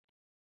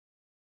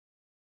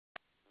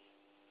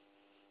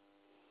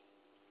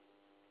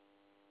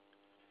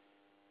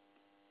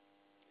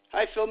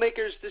Hi,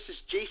 filmmakers. This is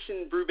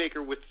Jason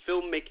Brubaker with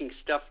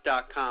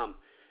filmmakingstuff.com.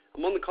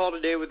 I'm on the call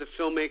today with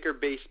a filmmaker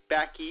based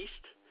back east,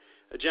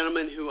 a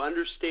gentleman who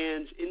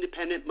understands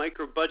independent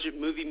micro-budget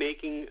movie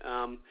making,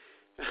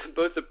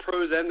 both the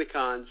pros and the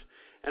cons.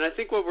 And I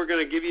think what we're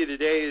going to give you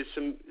today is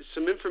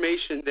some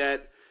information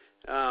that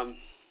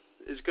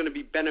is going to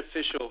be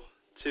beneficial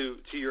to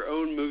your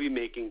own movie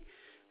making.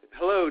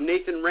 Hello,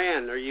 Nathan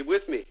Wrann. Are you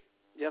with me?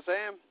 Yes,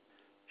 I am.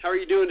 How are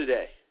you doing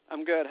today?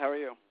 I'm good. How are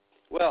you?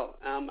 Well,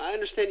 I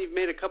understand you've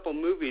made a couple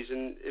movies,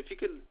 and if you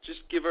could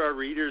just give our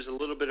readers a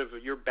little bit of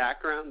your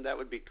background, that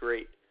would be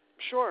great.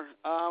 Sure.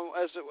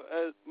 As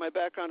my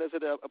background as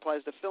it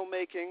applies to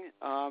filmmaking,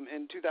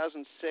 in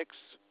 2006,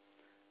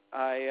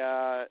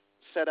 I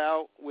set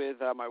out with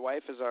my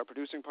wife as our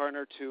producing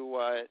partner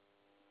to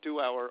do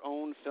our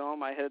own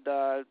film. I had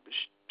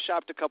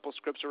shopped a couple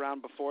scripts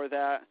around before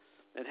that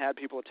and had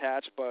people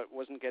attached, but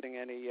wasn't getting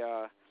any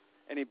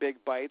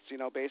big bites. You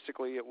know,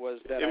 basically it was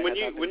that. And when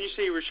you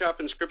say you were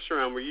shopping scripts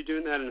around, were you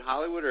doing that in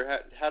Hollywood, or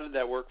how did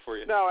that work for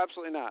you? No,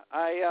 absolutely not.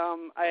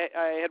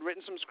 I had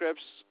written some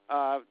scripts,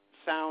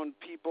 found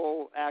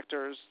people,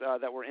 actors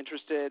that were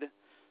interested,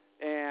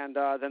 and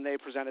then they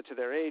presented to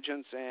their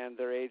agents, and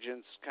their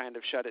agents kind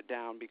of shut it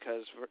down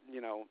because,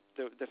 you know,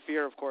 the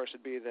fear, of course,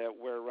 would be that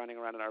we're running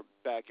around in our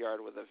backyard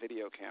with a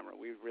video camera.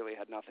 We really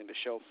had nothing to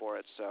show for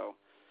it, so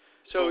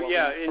what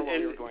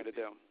we were going to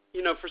do.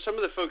 You know, for some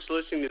of the folks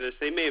listening to this,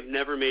 they may have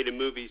never made a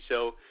movie,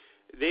 so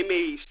they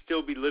may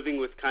still be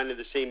living with kind of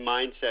the same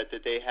mindset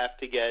that they have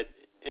to get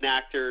an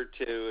actor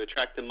to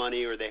attract the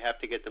money, or they have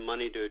to get the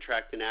money to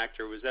attract an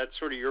actor. Was that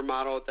sort of your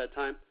model at that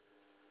time?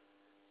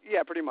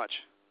 Yeah, pretty much.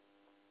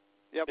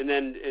 Yep. And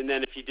then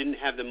if you didn't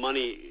have the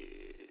money,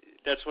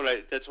 that's what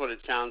it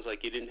sounds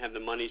like. You didn't have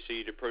the money, so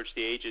you'd approach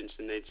the agents,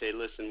 and they'd say,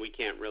 "Listen, we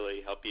can't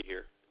really help you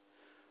here."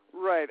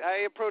 Right.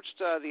 I approached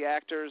the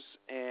actors,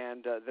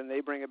 and then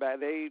they bring it back.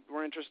 They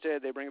were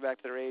interested. They bring it back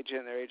to their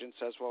agent. Their agent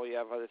says, well, you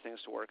have other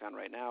things to work on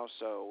right now.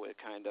 So it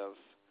kind of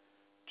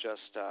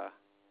just,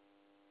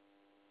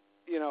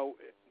 you know,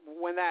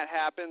 when that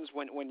happens,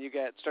 when you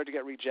start to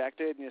get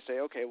rejected, and you say,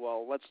 okay,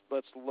 well,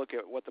 let's look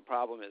at what the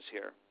problem is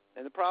here.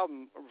 And the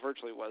problem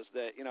virtually was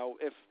that, you know,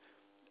 if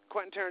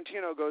Quentin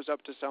Tarantino goes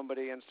up to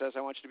somebody and says, I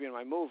want you to be in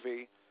my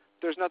movie,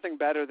 there's nothing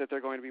better that they're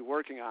going to be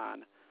working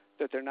on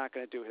that they're not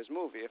going to do his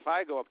movie. If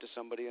I go up to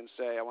somebody and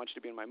say, I want you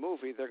to be in my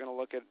movie, they're going to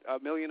look at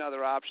a million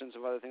other options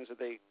of other things that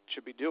they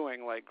should be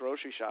doing, like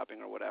grocery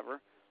shopping or whatever,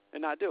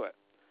 and not do it.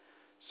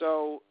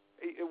 So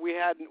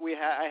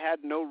I had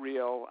no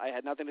reel. I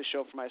had nothing to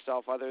show for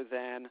myself other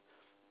than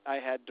I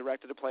had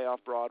directed a play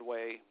off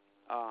Broadway.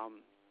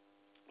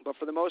 But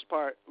for the most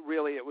part,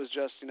 really, it was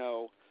just, you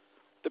know,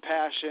 the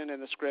passion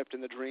and the script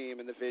and the dream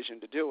and the vision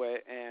to do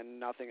it, and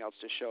nothing else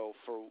to show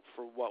for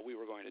what we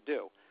were going to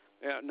do.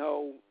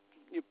 No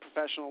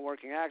professional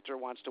working actor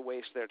wants to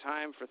waste their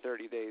time for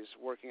 30 days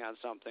working on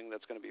something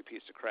that's going to be a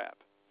piece of crap.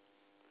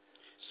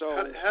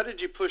 So how did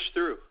you push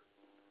through?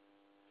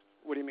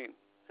 What do you mean?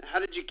 How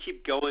did you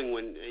keep going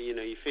when, you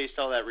know, you faced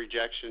all that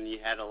rejection? You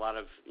had a lot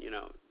of, you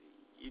know,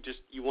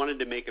 you wanted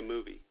to make a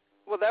movie.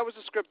 Well, that was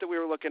the script that we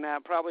were looking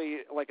at, probably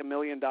like $1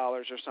 million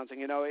or something.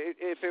 You know,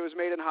 if it was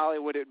made in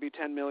Hollywood, it'd be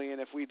 $10 million.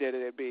 If we did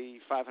it, it'd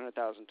be $500,000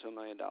 to $1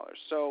 million.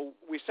 So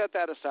we set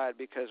that aside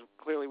because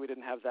clearly we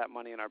didn't have that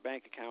money in our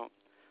bank account.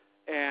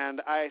 And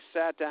I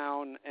sat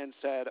down and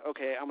said,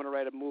 okay, I'm going to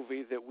write a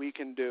movie that we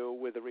can do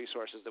with the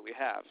resources that we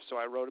have. So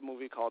I wrote a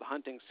movie called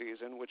Hunting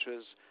Season, which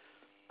was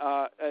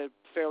a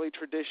fairly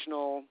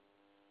traditional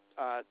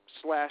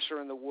slasher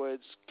in the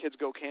woods, kids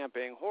go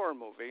camping horror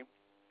movie,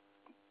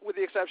 with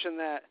the exception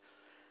that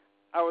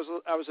I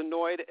was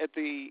annoyed at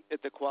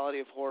the quality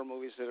of horror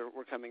movies that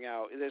were coming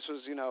out. This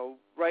was, you know,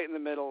 right in the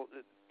middle.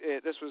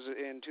 This was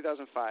in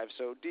 2005,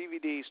 so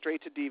DVD,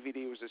 straight to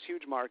DVD, was this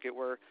huge market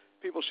where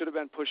people should have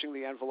been pushing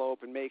the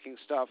envelope and making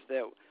stuff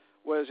that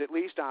was at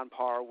least on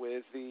par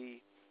with the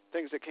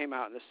things that came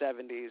out in the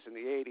 70s and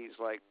the 80s,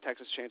 like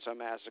Texas Chainsaw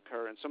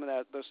Massacre and some of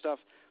those stuff,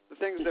 the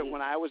things that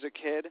when I was a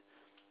kid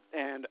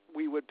and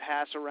we would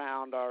pass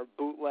around our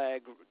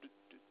bootleg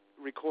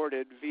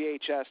recorded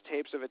VHS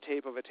tapes of a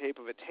tape of a tape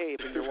of a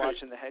tape, and you're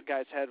watching the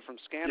guy's head from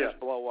Scanners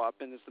blow up,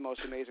 and it's the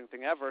most amazing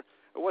thing ever.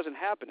 It wasn't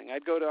happening.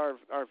 I'd go to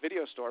our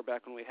video store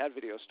back when we had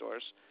video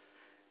stores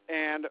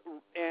and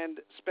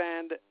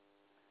spend,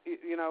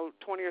 you know,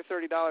 $20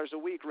 or $30 a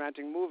week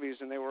renting movies,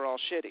 and they were all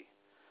shitty.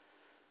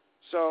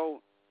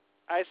 So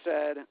I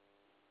said,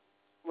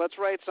 let's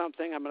write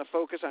something. I'm going to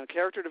focus on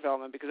character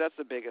development because that's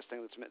the biggest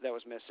thing that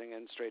was missing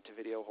in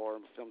straight-to-video horror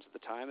films at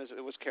the time.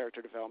 It was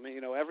character development.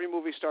 You know, every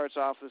movie starts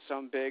off with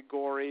some big,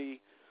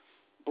 gory,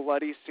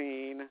 bloody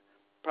scene,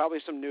 probably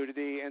some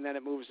nudity, and then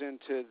it moves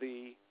into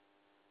the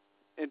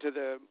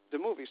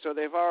movie. So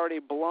they've already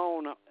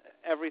blown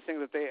everything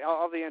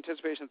all the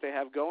anticipation that they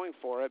have going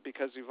for it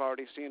because you've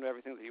already seen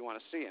everything that you want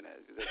to see in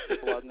it,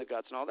 the blood and the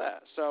guts and all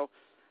that. So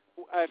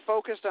I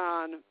focused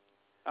on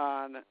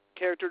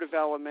character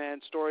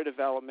development, story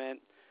development,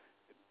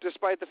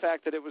 despite the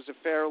fact that it was a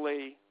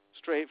fairly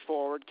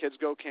straightforward, kids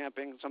go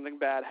camping, something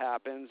bad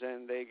happens,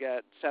 and they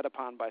get set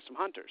upon by some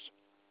hunters.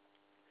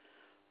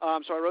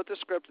 So I wrote the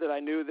script that I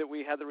knew that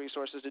we had the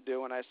resources to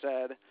do, and I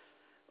said,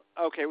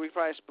 okay, we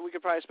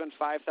could probably spend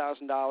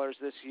 $5,000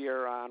 this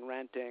year on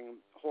renting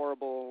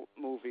horrible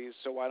movies,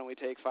 so why don't we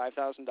take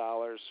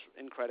 $5,000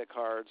 in credit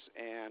cards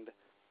and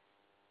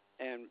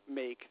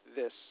make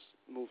this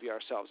movie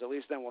ourselves? At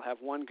least then we'll have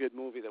one good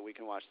movie that we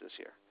can watch this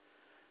year.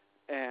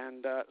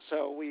 And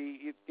so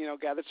we,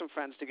 gathered some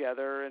friends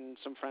together and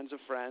some friends of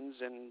friends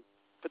and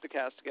put the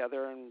cast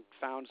together and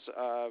found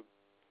a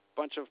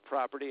bunch of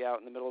property out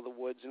in the middle of the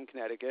woods in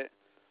Connecticut,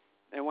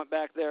 and went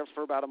back there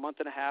for about a month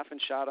and a half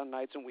and shot on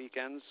nights and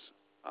weekends,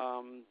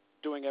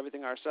 doing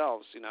everything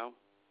ourselves,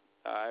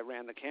 I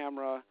ran the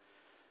camera.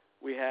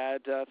 We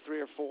had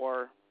 3 or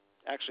 4,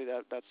 actually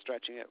that's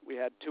stretching it. We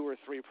had 2 or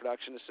 3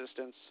 production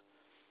assistants.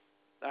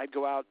 I'd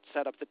go out,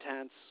 set up the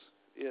tents.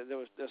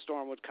 The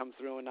storm would come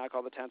through and knock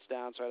all the tents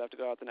down, so I'd have to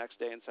go out the next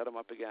day and set them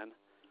up again.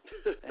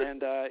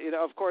 And,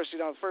 of course,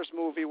 first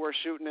movie we're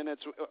shooting, and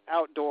it's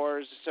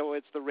outdoors, so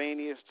it's the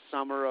rainiest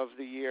summer of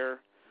the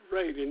year.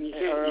 Right, and you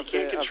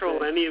can't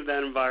control any of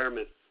that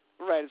environment.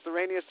 Right, it's the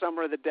rainiest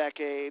summer of the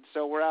decade,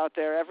 so we're out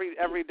there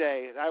every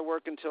day. I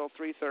work until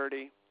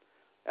 3:30.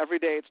 Every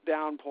day it's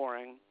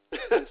downpouring.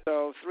 And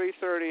so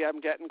 3:30 I'm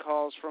getting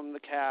calls from the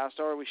cast,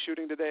 are we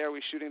shooting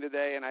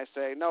today, And I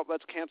say, nope,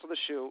 let's cancel the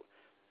shoot.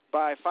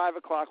 By 5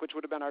 o'clock, which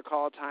would have been our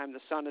call time, the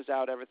sun is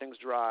out, everything's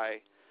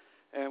dry,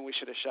 and we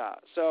should have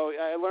shot. So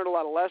I learned a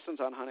lot of lessons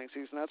on hunting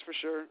season, that's for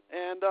sure.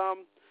 And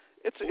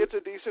it's a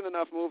decent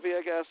enough movie,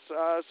 I guess.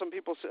 Some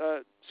people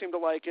seem to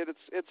like it.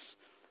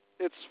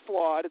 It's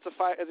flawed. It's a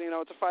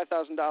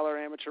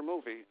 $5,000 amateur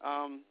movie.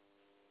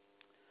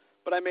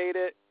 But I made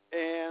it,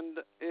 and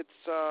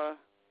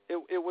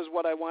it was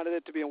what I wanted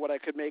it to be and what I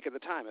could make at the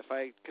time. If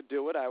I could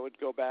do it, I would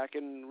go back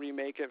and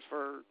remake it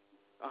for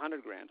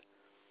 $100,000.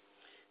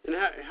 And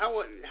how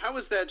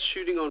was that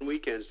shooting on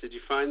weekends? Did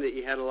you find that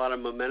you had a lot of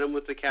momentum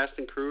with the cast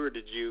and crew, or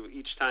did you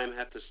each time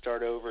have to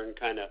start over and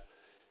kind of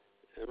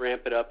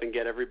ramp it up and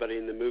get everybody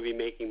in the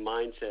movie-making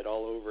mindset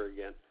all over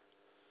again?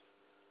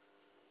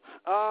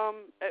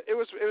 It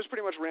was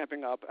pretty much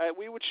ramping up.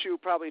 We would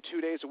shoot probably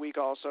 2 days a week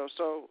also.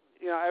 So,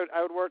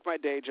 I would work my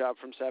day job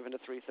from 7 to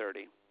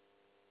 3:30.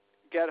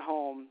 Get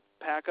home,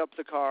 pack up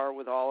the car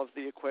with all of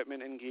the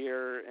equipment and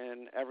gear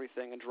and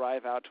everything, and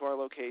drive out to our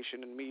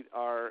location and meet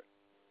our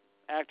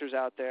actors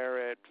out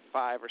there at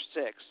 5 or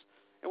 6.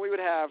 And we would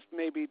have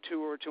maybe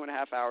 2 or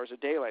 2.5 hours of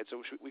daylight,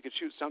 so we could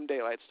shoot some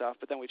daylight stuff,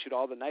 but then we'd shoot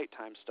all the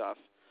nighttime stuff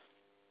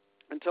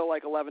until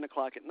like 11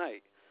 o'clock at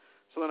night.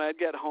 So then I'd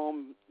get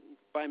home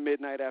by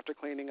midnight after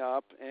cleaning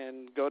up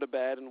and go to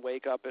bed and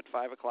wake up at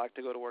 5 o'clock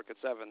to go to work at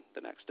 7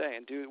 the next day.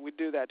 And we'd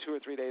do that 2 or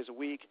 3 days a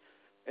week.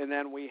 And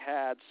then we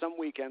had some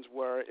weekends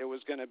where it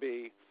was going to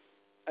be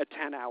a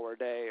 10-hour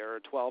day or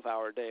a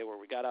 12-hour day where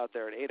we got out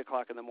there at 8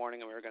 o'clock in the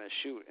morning and we were going to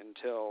shoot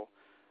until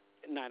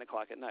 9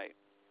 o'clock at night.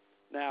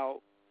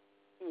 Now,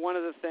 one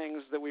of the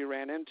things that we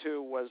ran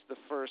into was the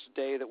first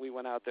day that we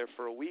went out there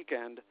for a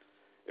weekend.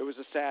 It was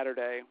a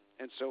Saturday,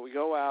 and so we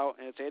go out,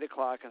 and it's 8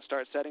 o'clock, and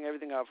start setting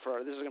everything up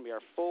this is going to be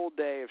our full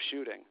day of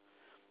shooting.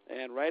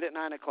 And right at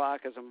 9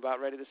 o'clock, as I'm about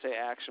ready to say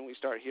action, we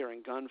start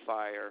hearing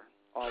gunfire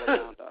all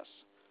around us.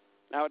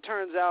 Now, it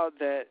turns out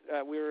that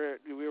we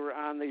were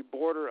on the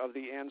border of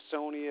the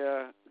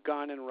Ansonia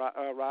Gun and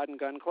Rod and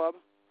Gun Club.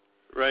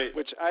 Right.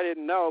 Which I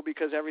didn't know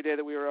because every day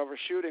that we were over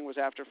shooting was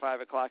after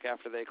 5 o'clock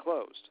after they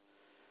closed.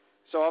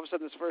 So all of a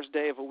sudden, this first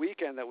day of a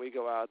weekend that we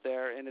go out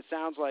there, and it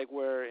sounds like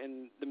we're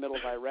in the middle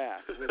of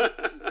Iraq with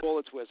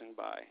bullets whizzing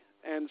by.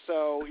 And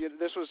so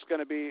this was going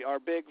to be our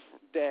big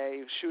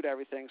day, shoot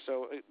everything.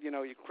 So,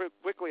 you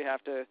quickly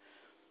have to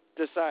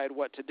decide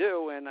what to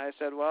do. And I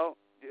said, well,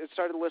 I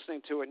started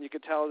listening to it, and you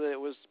could tell that it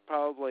was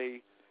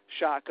probably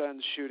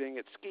shotguns shooting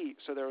at skeet.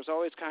 So there was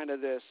always kind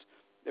of this,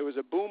 there was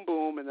a boom,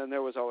 boom, and then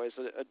there was always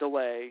a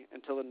delay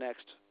until the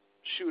next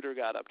shooter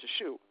got up to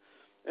shoot.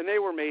 And they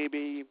were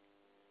maybe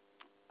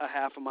a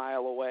half a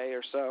mile away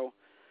or so.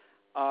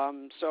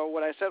 So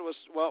what I said was,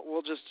 well,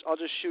 I'll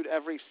just shoot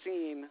every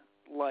scene,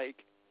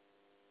 like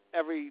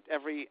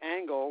every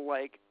angle,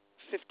 like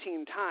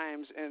 15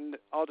 times, and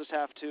I'll just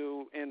have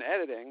to, in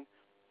editing,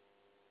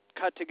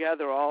 cut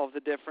together all of the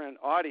different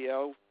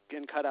audio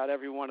and cut out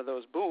every one of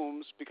those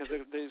booms because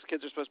these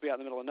kids are supposed to be out in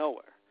the middle of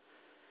nowhere.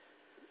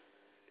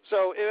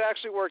 So it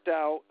actually worked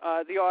out.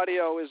 The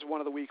audio is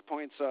one of the weak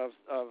points of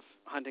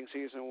hunting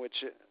season,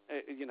 which,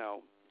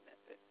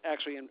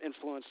 actually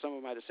influenced some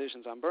of my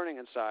decisions on Burning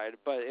Inside,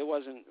 but it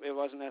wasn't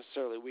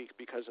necessarily weak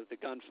because of the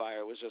gunfire.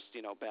 It was just,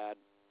 bad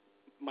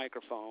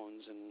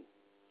microphones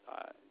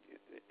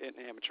and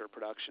amateur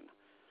production.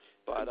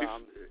 But,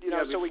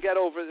 so we get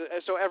over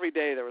so every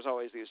day there was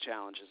always these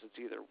challenges. It's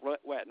either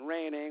wet and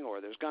raining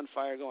or there's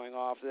gunfire going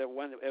off.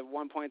 At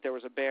one point there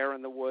was a bear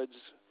in the woods,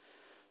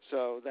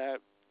 so that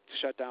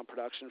shut down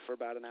production for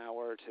about an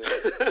hour or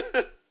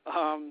two.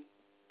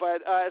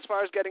 But as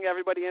far as getting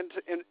everybody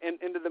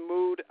into the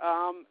mood,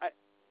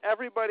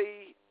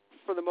 everybody,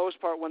 for the most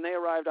part, when they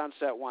arrived on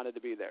set, wanted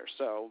to be there.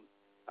 So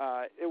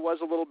it was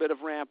a little bit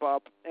of ramp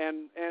up.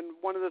 And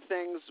one of the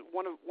things,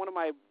 one of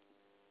my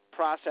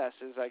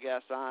processes, I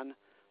guess, on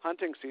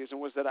hunting season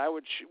was that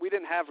we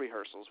didn't have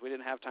rehearsals. We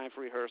didn't have time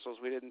for rehearsals.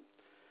 We didn't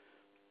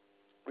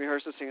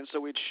rehearse the scenes, so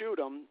we'd shoot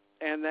them,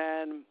 and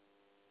then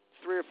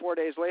 3 or 4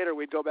 days later,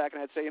 we'd go back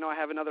and I'd say, I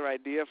have another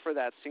idea for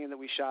that scene that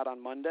we shot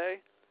on Monday.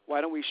 Why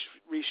don't we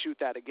reshoot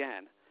that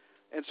again?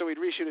 And so we'd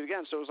reshoot it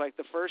again. So it was like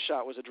the first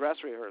shot was a dress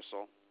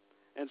rehearsal.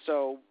 And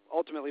so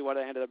ultimately what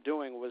I ended up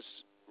doing was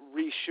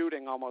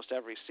reshooting almost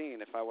every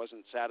scene if I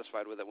wasn't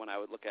satisfied with it when I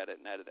would look at it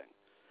in editing.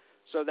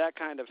 So that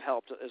kind of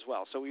helped as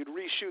well. So we'd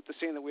reshoot the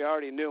scene that we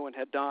already knew and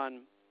had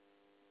done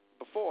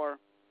before,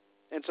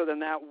 and so then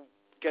that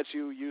gets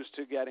you used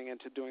to getting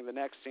into doing the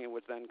next scene,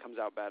 which then comes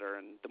out better,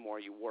 and the more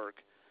you work,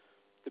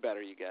 the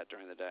better you get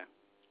during the day.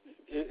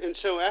 And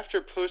so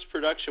after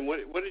post-production,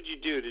 what did you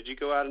do? Did you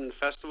go out on the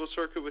festival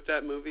circuit with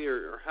that movie,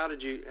 or how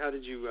did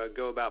you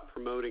go about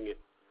promoting it?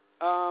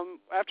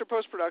 After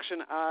post-production,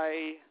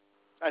 I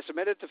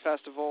submitted to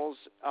festivals.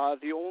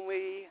 The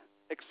only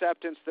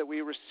acceptance that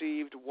we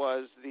received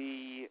was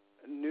the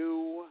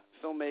new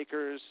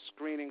Filmmakers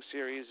screening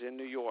series in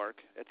New York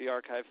at the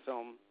Archive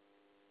Film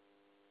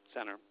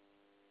Center,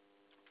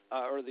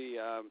 or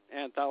the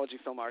Anthology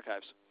Film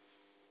Archives,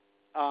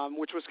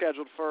 which was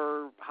scheduled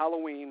for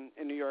Halloween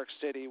in New York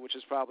City, which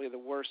is probably the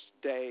worst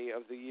day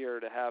of the year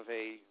to have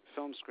a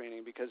film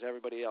screening because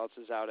everybody else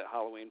is out at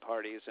Halloween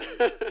parties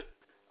and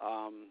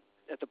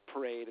at the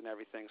parade and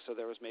everything. So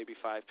there was maybe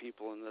 5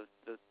 people in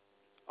the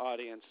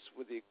audience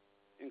with the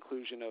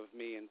inclusion of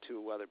me and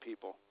 2 other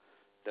people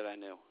that I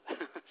knew.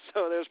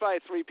 So there was probably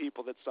 3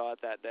 people that saw it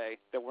that day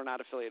that were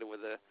not affiliated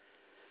with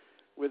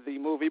the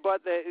movie,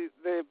 but the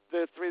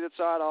 3 that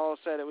saw it all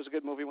said it was a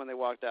good movie when they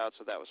walked out,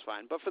 so that was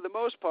fine. But for the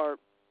most part,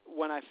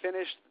 when I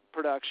finished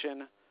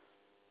production,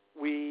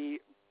 we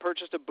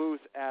purchased a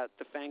booth at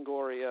the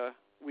Fangoria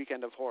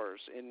Weekend of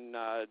Horrors in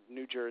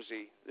New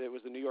Jersey. It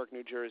was the New York,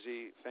 New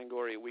Jersey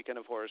Fangoria Weekend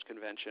of Horrors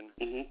convention.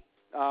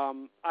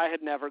 Mm-hmm. I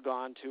had never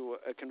gone to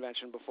a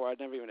convention before. I'd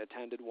never even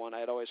attended one. I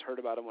had always heard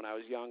about them when I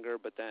was younger,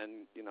 but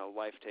then,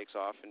 life takes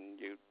off and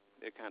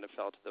it kind of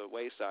fell to the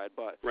wayside.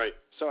 But right.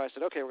 So I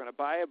said, okay, we're going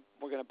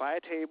to buy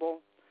a table,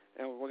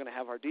 and we're going to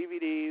have our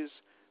DVDs,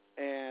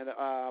 and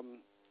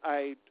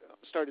I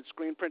started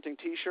screen printing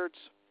T-shirts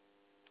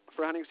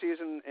for hunting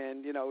season,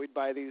 and we'd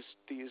buy these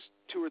 $2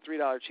 or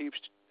 $3 cheap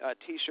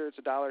T-shirts,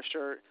 $1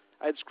 shirt.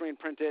 I'd screen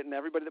print it, and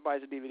everybody that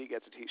buys a DVD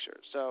gets a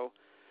T-shirt. So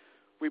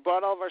we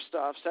bought all of our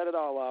stuff, set it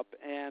all up,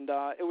 and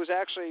it was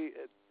actually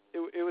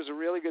it was a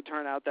really good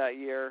turnout that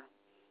year.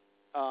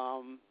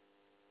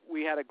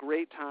 We had a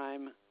great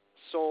time.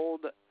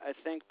 Sold, I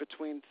think,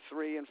 between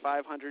 300 and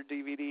 500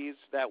 DVDs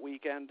that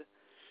weekend.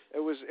 It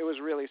was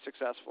really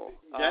successful.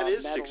 That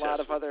is met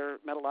successful.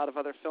 Met a lot of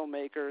other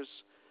filmmakers,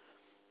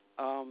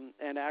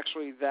 and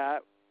actually that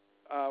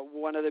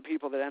one of the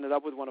people that ended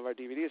up with one of our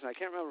DVDs, and I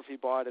can't remember if he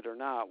bought it or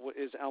not,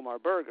 is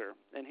Elmar Berger,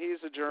 and he's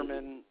a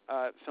German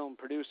film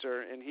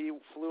producer, and he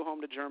flew home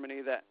to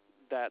Germany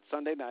that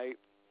Sunday night,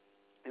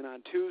 and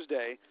on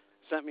Tuesday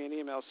sent me an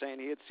email saying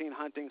he had seen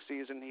Hunting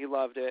Season, he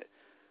loved it.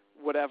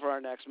 Whatever our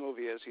next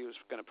movie is, he was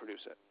going to produce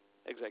it,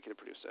 executive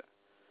produce it.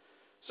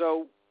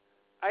 So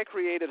I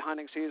created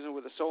Hunting Season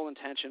with the sole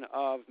intention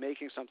of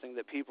making something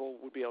that people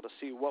would be able to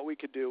see what we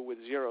could do with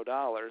 $0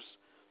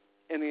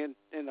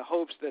 in the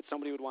hopes that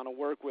somebody would want to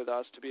work with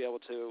us to be able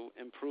to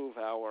improve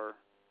our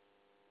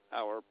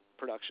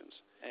productions.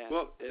 And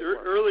well,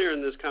 earlier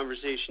in this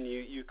conversation,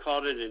 you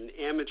called it an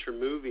amateur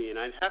movie, and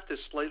I'd have to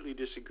slightly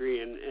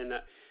disagree. And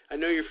I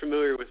know you're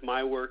familiar with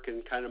my work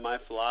and kind of my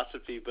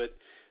philosophy, but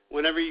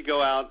whenever you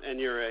go out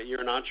and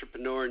you're an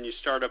entrepreneur and you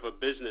start up a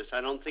business,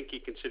 I don't think you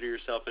consider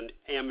yourself an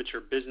amateur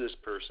business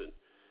person.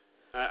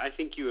 I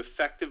think you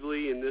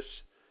effectively in this,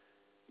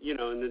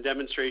 in the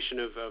demonstration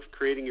of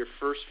creating your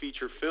first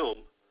feature film,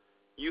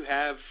 you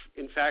have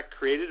in fact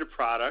created a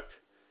product.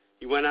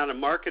 You went out and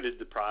marketed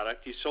the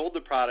product. You sold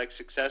the product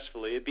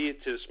successfully,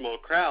 albeit to a small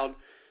crowd,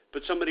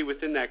 but somebody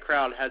within that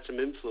crowd had some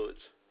influence.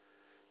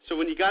 So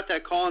when you got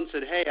that call and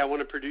said, "Hey, I want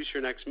to produce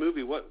your next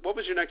movie," what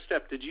was your next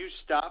step? Did you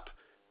stop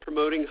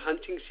promoting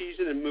Hunting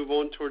Season and move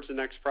on towards the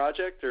next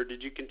project, or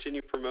did you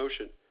continue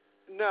promotion?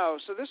 No,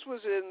 so this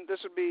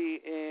would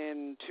be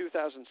in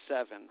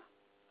 2007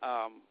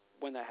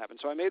 when that happened.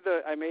 So I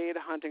made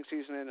Hunting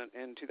Season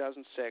in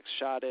 2006,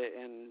 shot it,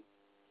 and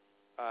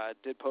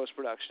did post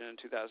production in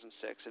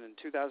 2006, and in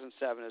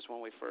 2007 is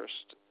when we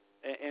first.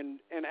 And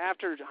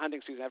after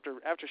Hunting Season,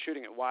 after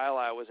shooting it while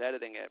I was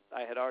editing it,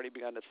 I had already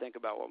begun to think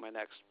about what my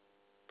next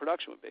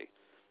production would be,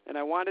 and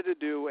I wanted to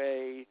do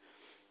a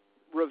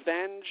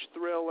revenge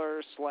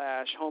thriller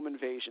 / home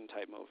invasion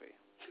type movie.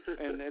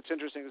 And it's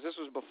interesting because this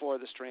was before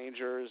The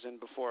Strangers and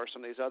before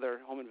some of these other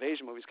home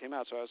invasion movies came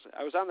out, so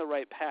I was on the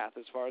right path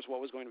as far as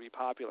what was going to be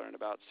popular in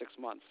about 6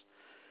 months.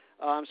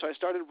 So I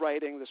started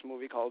writing this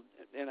movie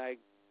and I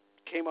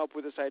came up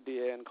with this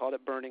idea and called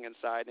it Burning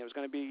Inside, and it was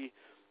going to be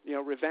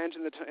revenge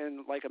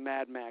in like a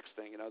Mad Max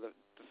thing. The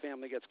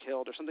family gets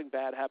killed or something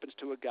bad happens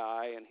to a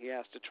guy, and he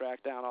has to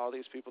track down all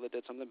these people that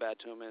did something bad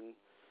to him and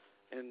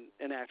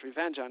enact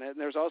revenge on it. And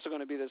there's also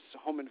going to be this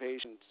home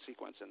invasion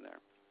sequence in there.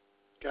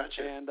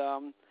 Gotcha.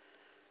 And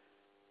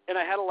And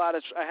I had a lot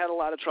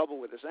of trouble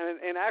with this.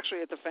 And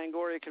actually, at the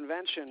Fangoria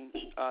convention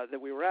that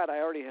we were at, I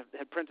already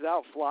had printed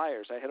out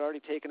flyers. I had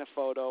already taken a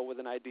photo with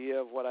an idea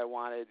of what I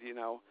wanted,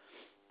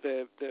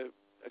 the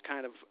a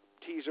kind of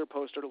teaser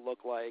poster to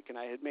look like, and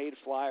I had made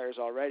flyers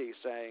already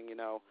saying,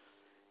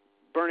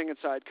 Burning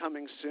Inside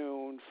coming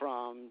soon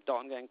from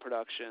Dalton Gang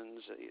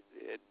Productions.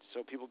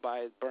 So people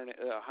buy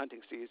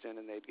Hunting Season,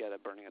 and they'd get a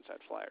Burning Inside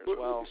flyer as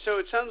well. So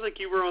it sounds like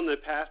you were on the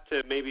path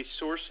to maybe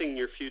sourcing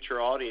your future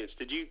audience.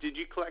 Did you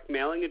collect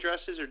mailing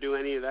addresses or do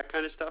any of that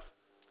kind of stuff?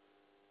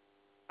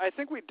 I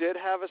think we did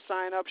have a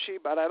sign-up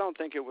sheet, but I don't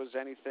think it was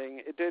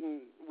anything.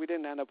 We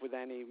didn't end up with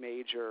any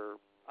major.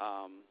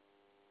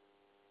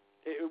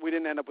 We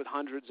didn't end up with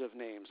hundreds of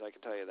names, I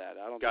can tell you that.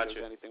 I don't think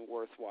there was anything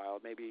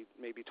worthwhile, maybe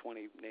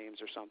 20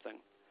 names or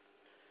something.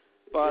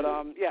 But,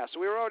 so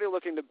we were already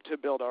looking to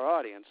build our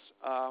audience.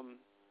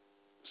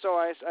 So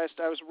I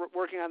was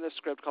working on this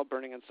script called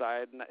Burning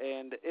Inside,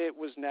 and it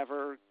was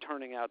never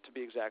turning out to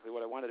be exactly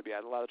what I wanted it to be. I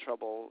had a lot of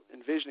trouble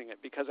envisioning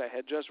it because I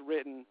had just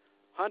written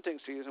Hunting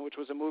Season, which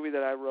was a movie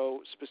that I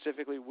wrote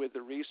specifically with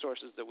the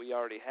resources that we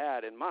already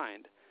had in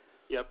mind.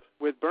 Yep.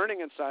 With Burning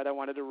Inside, I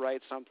wanted to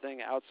write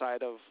something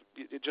outside of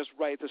just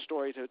write the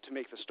story to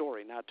make the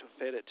story, not to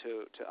fit it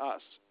to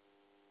us.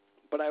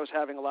 But I was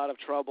having a lot of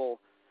trouble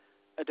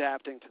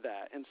adapting to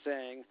that and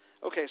saying,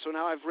 okay, so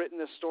now I've written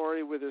this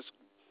story with this,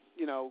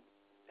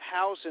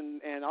 house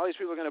and all these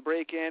people are going to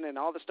break in and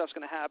all this stuff's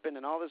going to happen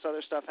and all this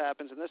other stuff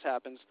happens and this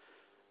happens,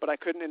 but I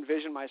couldn't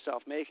envision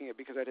myself making it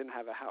because I didn't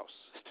have a house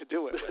to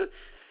do it with.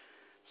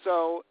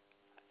 So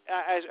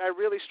I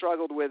really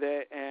struggled with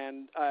it,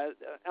 and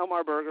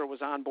Elmar Berger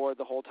was on board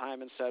the whole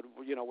time and said,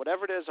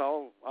 whatever it is,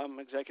 I'm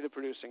executive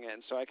producing it.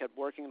 And so I kept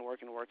working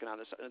on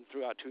this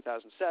throughout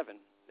 2007.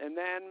 And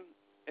then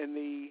in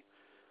the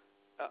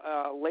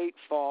late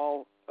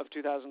fall of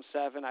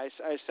 2007, I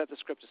set the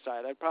script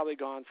aside. I'd probably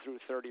gone through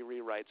 30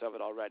 rewrites of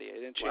it already.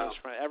 It had changed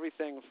from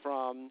everything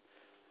from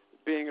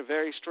being a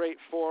very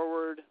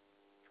straightforward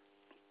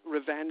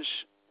revenge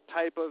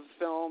type of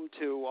film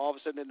to all of a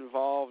sudden it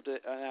involved an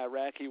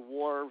Iraqi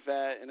war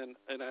vet and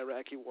an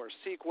Iraqi war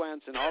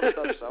sequence and all this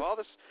other stuff. All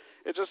this,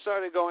 it just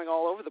started going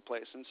all over the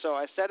place. And so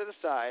I set it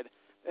aside,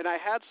 and I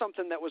had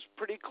something that was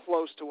pretty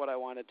close to what I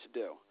wanted to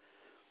do.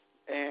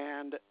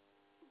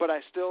 But I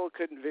still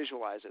couldn't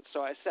visualize it.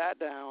 So I sat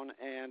down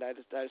and I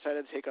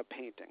decided to take up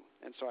painting.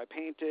 And so I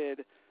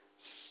painted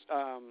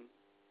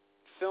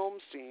film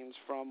scenes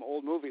from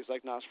old movies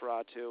like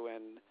Nosferatu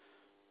and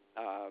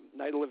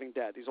Night of the Living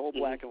Dead, these old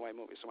black and white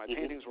movies. So my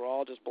paintings were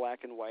all just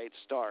black and white,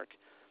 stark.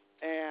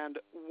 And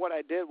what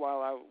I did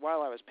while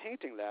I was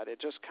painting that, it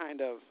just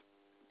kind of,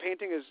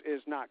 painting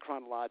is not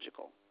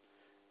chronological.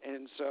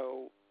 And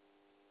so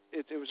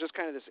it was just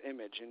kind of this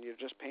image, and you're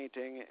just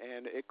painting,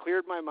 and it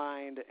cleared my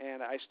mind,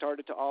 and I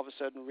started to all of a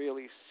sudden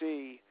really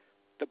see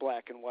the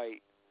black and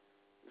white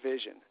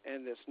vision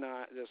and this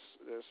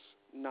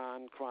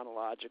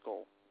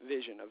non-chronological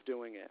vision of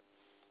doing it.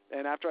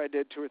 And after I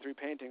did 2 or 3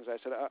 paintings, I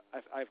said,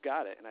 I've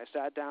got it. And I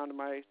sat down to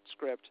my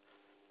script,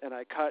 and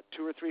I cut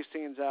 2 or 3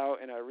 scenes out,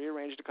 and I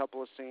rearranged a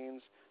couple of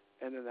scenes,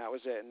 and then that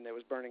was it. And it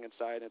was Burning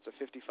Inside, and it's a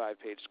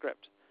 55-page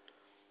script.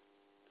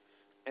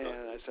 And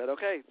I said,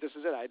 okay, this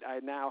is it. I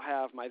now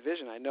have my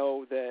vision. I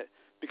know that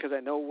because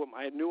I knew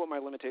what my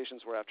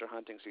limitations were after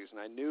Hunting Season.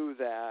 I knew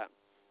that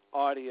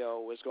audio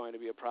was going to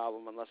be a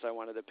problem unless I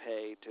wanted to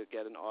pay to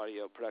get an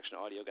production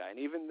audio guy. And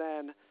even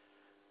then,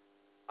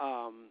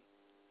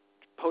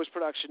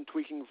 post-production,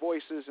 tweaking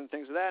voices and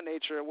things of that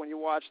nature, when you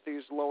watch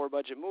these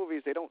lower-budget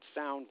movies, they don't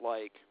sound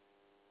like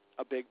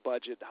a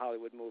big-budget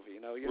Hollywood movie.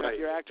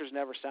 Your actors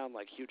never sound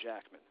like Hugh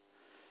Jackman.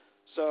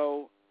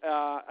 So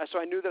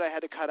I knew that I had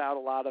to cut out a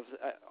lot of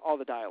all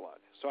the dialogue.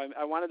 So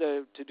I wanted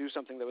to do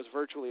something that was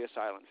virtually a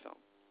silent film,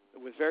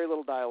 with very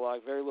little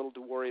dialogue, very little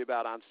to worry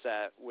about on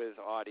set with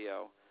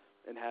audio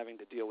and having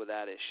to deal with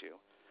that issue.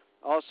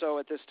 Also,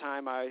 at this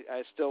time,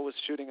 I still was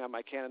shooting on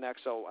my Canon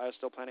XL. I was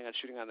still planning on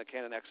shooting on the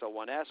Canon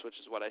XL1S, which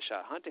is what I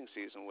shot Hunting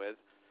Season with.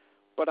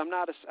 But I'm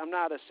not a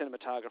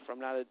cinematographer.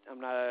 I'm not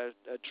a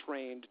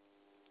trained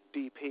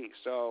DP.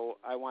 So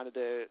I wanted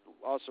to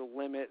also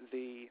limit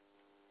the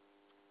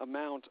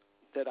amount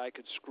that I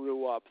could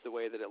screw up the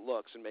way that it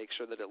looks and make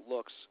sure that it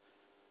looks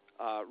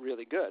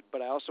really good.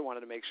 But I also wanted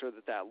to make sure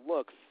that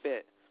look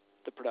fit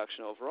the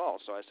production overall.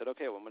 So I said,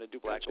 okay, well, I'm going to do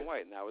black and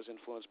white, and that was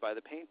influenced by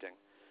the painting.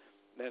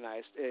 Then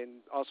and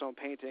also I'm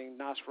painting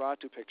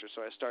Nosferatu pictures,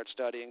 so I start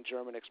studying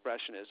German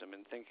expressionism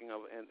and thinking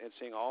of and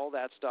seeing all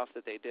that stuff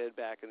that they did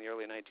back in the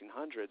early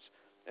 1900s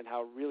and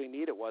how really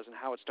neat it was and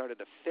how it started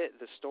to fit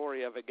the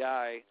story of a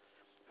guy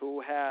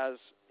who has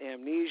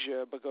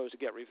amnesia but goes to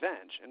get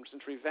revenge. And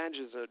since revenge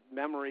is a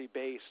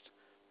memory-based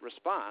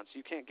response,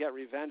 you can't get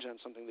revenge on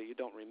something that you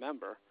don't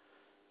remember.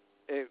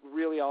 It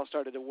really all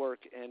started to work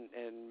and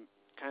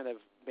kind of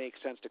make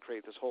sense to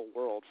create this whole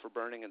world for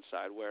Burning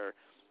Inside where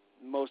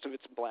most of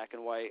it's black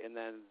and white, and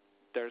then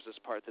there's this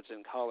part that's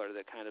in color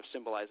that kind of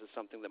symbolizes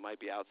something that might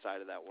be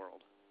outside of that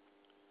world.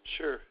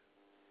 Sure.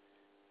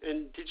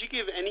 And did you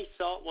give any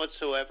thought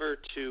whatsoever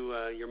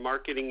to your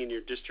marketing and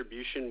your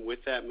distribution with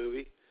that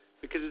movie?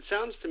 Because it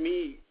sounds to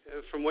me,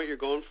 from what you're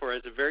going for,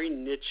 as a very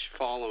niche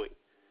following.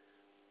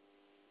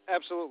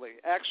 Absolutely.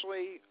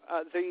 Actually,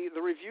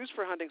 the reviews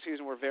for hunting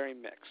season were very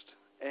mixed.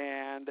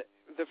 And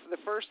the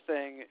first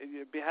thing,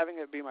 having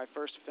it be my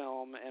first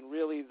film and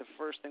really the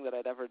first thing that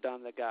I'd ever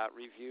done that got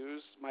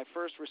reviews, my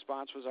first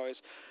response was always,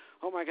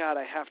 oh my God,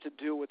 I have to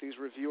do what these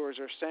reviewers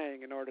are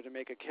saying in order to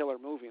make a killer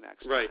movie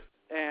next time. Right.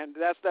 And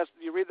that's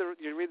you read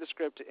the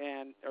script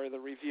or the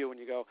review and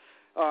you go,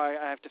 oh,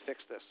 I have to fix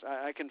this.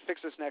 I can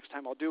fix this next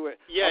time. I'll do it.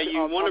 Yeah, you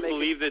want to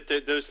believe that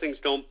those things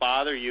don't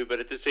bother you,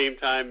 but at the same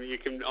time, you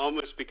can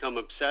almost become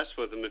obsessed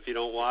with them if you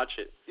don't watch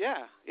it.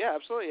 Yeah,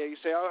 absolutely. You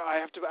say, oh, I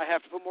have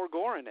to put more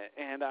gore in it,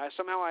 and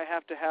somehow I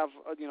have to have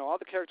all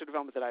the character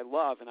development that I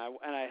love, and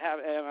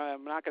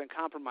I'm not going to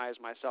compromise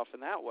myself in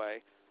that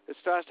way. It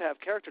still has to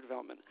have character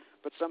development,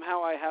 but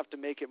somehow I have to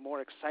make it more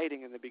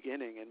exciting in the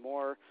beginning and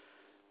more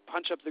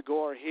punch up the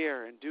gore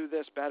here and do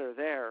this better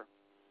there.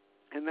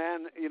 And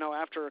then,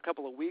 after a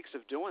couple of weeks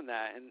of doing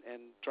that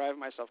and driving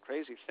myself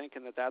crazy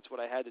thinking that that's what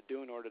I had to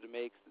do in order to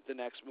make the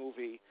next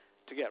movie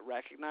to get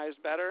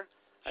recognized better,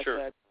 Sure.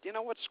 I said, you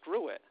know what,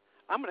 screw it.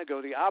 I'm going to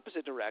go the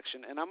opposite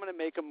direction, and I'm going to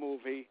make a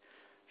movie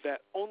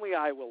that only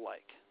I will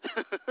like.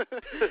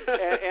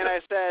 and I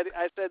said,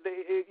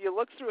 you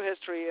look through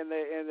history, and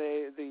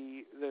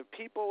the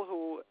people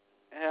who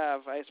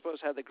have, I suppose,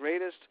 had the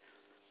greatest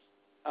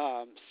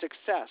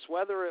success,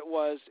 whether it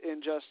was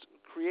in just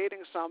creating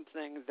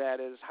something that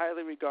is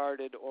highly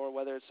regarded or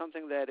whether it's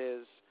something that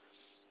is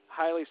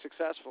highly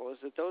successful, is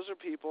that those are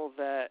people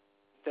that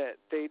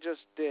they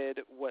just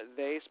did what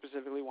they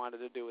specifically wanted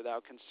to do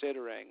without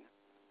considering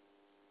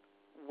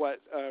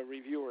what a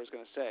reviewer is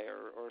going to say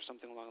or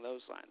something along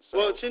those lines. So,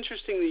 well, it's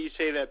interesting that you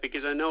say that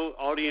because I know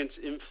audience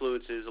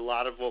influences a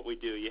lot of what we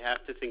do. You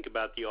have to think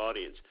about the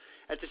audience.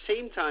 At the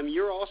same time,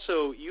 you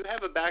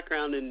have a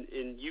background in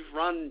you've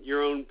run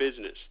your own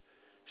business.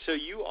 So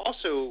you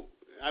also,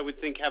 I would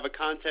think, have a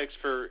context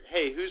for,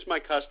 hey, who's my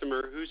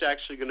customer? Who's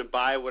actually going to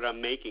buy what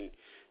I'm making?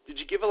 Did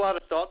you give a lot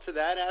of thought to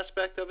that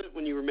aspect of it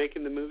when you were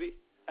making the movie?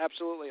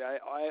 Absolutely.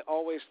 I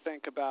always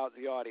think about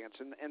the audience,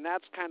 and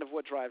that's kind of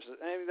what drives it.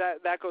 I mean,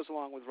 that goes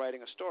along with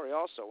writing a story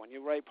also. When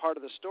you write part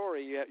of the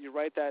story, you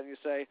write that and you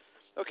say,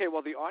 okay,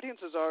 well, the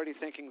audience is already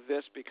thinking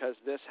this because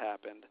this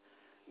happened.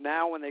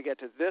 Now when they get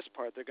to this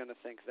part, they're going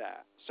to think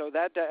that. So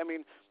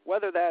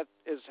whether that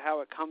is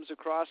how it comes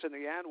across in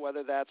the end,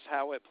 whether that's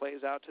how it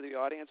plays out to the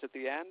audience at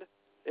the end,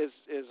 is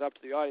up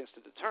to the audience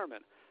to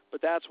determine.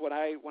 But that's when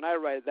I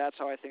write, that's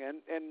how I think.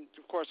 And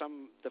of course,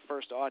 I'm the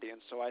first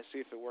audience, so I see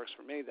if it works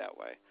for me that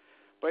way.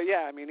 But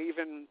yeah,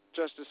 even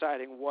just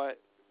deciding what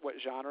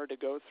genre to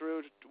go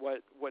through,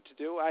 what to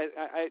do,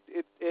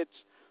 it's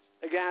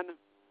again,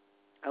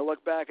 I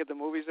look back at the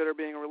movies that are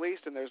being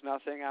released, and there's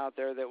nothing out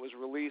there that was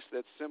released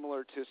that's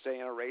similar to, say,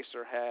 an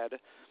Eraserhead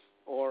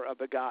or a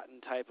Begotten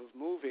type of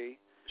movie.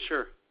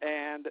 Sure.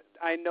 And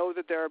I know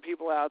that there are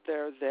people out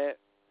there that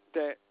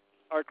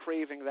are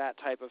craving that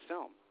type of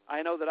film.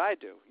 I know that I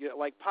do.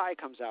 Like Pi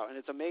comes out, and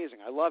it's amazing.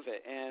 I love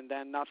it, and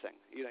then nothing.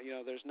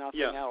 There's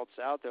nothing else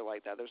out there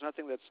like that. There's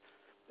nothing that's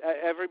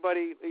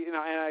everybody. And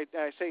I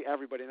say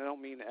everybody, and I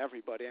don't mean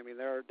everybody.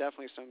 There are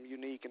definitely some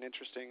unique and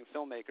interesting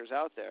filmmakers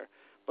out there.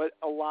 But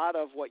a lot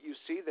of what you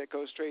see that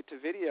goes straight to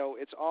video,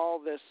 it's all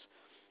this.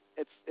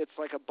 It's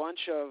like a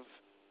bunch of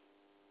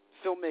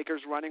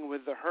filmmakers running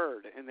with the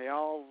herd, and they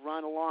all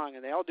run along,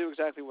 and they all do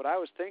exactly what I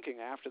was thinking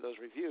after those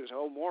reviews.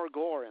 Oh, more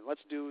gore, and let's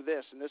do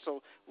this, and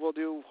we'll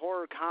do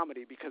horror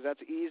comedy because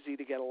that's easy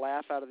to get a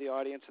laugh out of the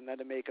audience and then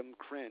to make them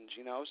cringe,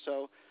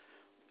 So,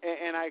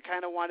 and I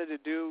kind of wanted to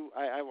do.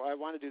 I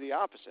want to do the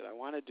opposite. I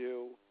want to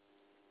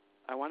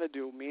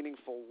do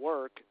meaningful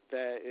work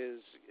that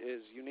is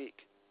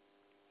unique.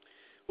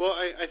 Well,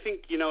 I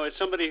think, as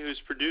somebody who's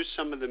produced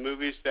some of the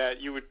movies that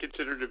you would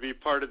consider to be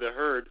part of the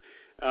herd,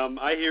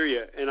 I hear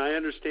you, and I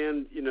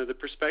understand, the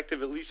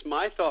perspective. At least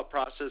my thought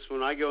process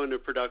when I go into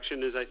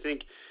production is I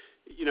think,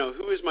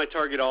 who is my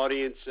target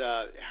audience?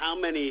 How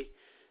many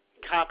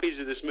copies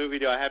of this movie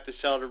do I have to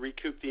sell to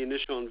recoup the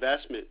initial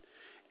investment?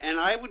 And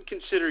I would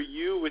consider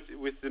you,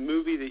 with the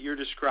movie that you're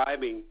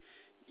describing,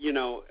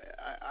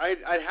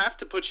 I'd have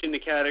to put you in the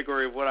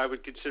category of what I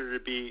would consider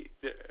to be,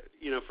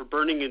 for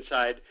Burning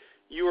Inside,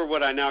 you are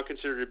what I now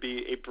consider to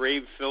be a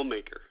brave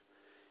filmmaker,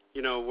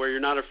 where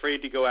you're not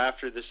afraid to go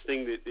after this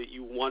thing that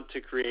you want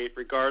to create,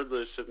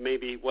 regardless of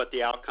maybe what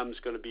the outcome is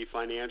going to be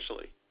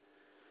financially.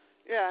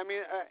 Yeah,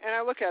 and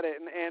I look at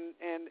it, and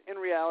in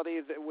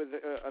reality, with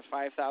a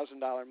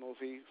 $5,000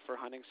 movie for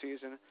hunting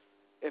season,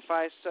 if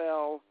I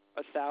sell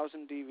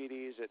 1,000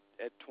 DVDs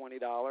at $20,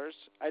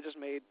 I just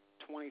made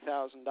 $20,000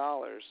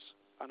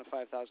 on a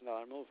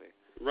 $5,000 movie.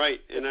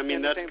 Right, and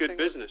that's good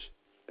business.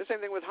 The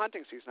same thing with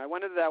hunting season. I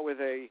went into that with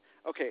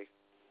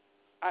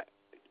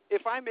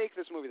if I make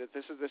this movie, that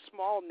this is a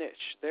small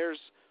niche, there's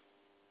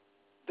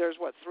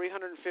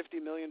 350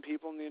 million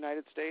people in the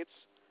United States?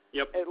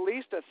 Yep. At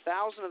least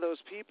 1,000 of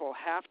those people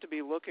have to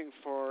be looking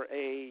for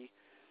a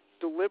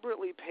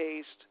deliberately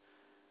paced,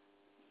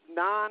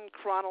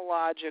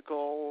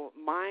 non-chronological,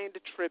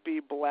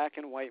 mind-trippy black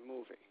and white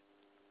movie.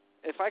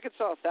 if I could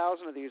sell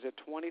 1,000 of these at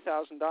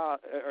 $20,000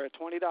 or at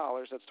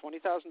 $20, that's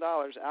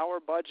 $20,000. Our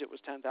budget was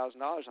 $10,000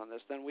 on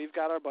this. Then we've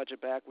got our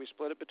budget back. We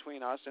split it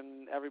between us,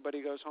 and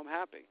everybody goes home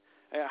happy.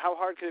 How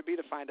hard could it be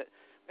to find it?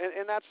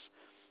 And that's,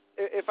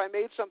 if I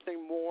made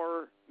something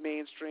more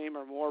mainstream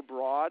or more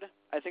broad,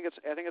 I think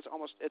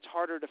it's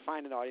harder to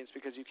find an audience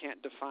because you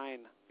can't define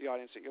the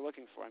audience that you're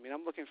looking for. I mean,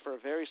 I'm looking for a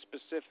very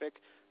specific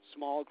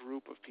small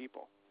group of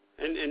people.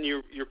 And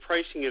you're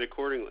pricing it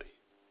accordingly.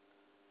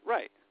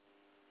 Right.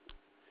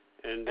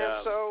 And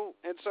so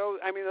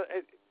I mean,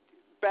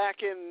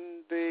 back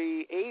in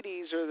the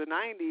 80s or the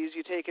 90s,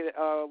 you take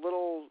a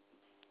little,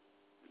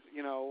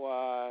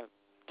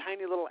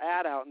 tiny little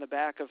ad out in the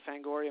back of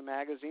Fangoria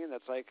magazine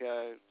that's like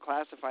a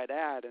classified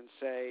ad and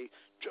say,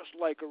 just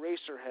like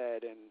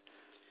Eraserhead and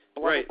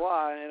blah, right.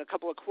 blah, blah, and a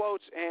couple of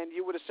quotes, and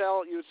you would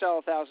sell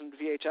 1,000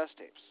 VHS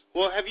tapes.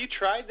 Well, have you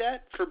tried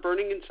that for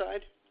Burning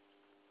Inside?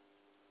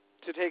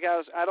 To take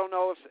out, I don't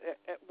know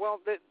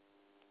if,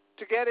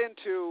 to get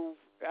into,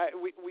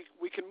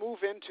 we can move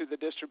into the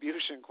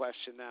distribution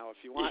question now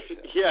if you want to.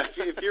 Yeah,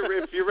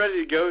 if you're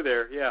ready to go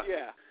there, yeah.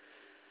 Yeah.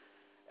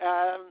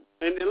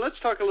 And let's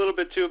talk a little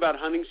bit too about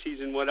hunting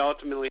season. What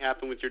ultimately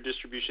happened with your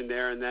distribution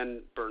there, and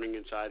then Burning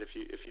Inside, if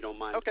you don't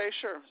mind. Okay,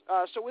 sure.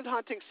 So with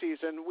hunting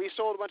season, we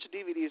sold a bunch of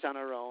DVDs on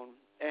our own,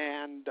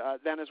 and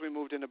then as we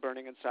moved into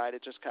Burning Inside,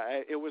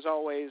 it was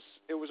always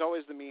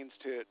the means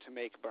to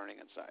make Burning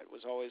Inside.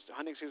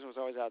 Hunting season was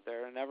always out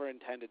there, and never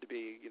intended to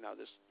be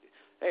this.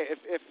 Hey,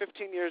 if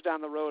 15 years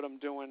down the road I'm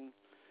doing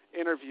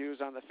interviews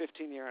on the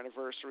 15-year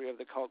anniversary of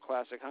the cult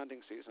classic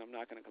Hunting Season, I'm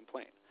not going to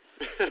complain.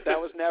 But that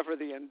was never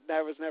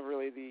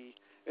really the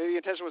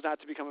intention was not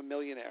to become a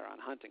millionaire on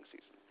hunting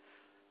season.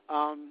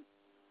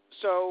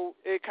 So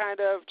it kind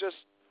of just,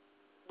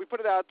 we put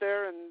it out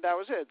there and that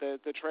was it.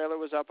 The trailer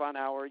was up on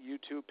our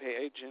YouTube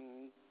page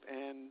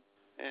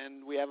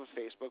and we have a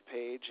Facebook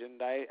page,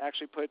 and I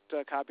actually put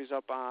copies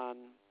up on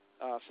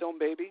Film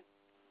Baby.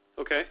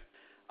 Okay.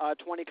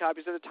 20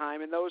 copies at a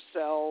time, and those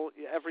sell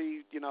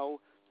every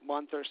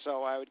month or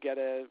so. I would get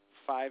a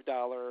 $5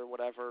 or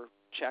whatever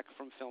check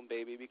from Film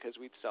Baby because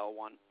we'd sell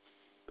one.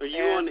 Are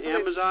you on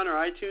Amazon or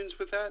iTunes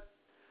with that?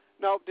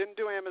 No, didn't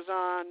do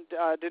Amazon,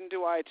 didn't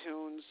do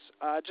iTunes.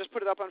 Just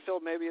put it up on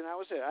Film Baby, and that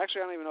was it.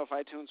 Actually, I don't even know if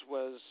iTunes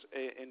was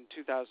in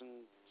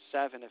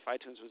 2007, if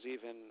iTunes was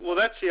even... Well,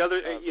 that's the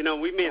other...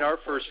 we made our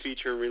first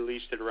feature and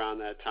released it around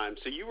that time.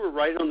 So you were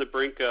right on the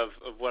brink of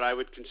what I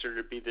would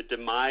consider to be the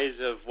demise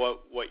of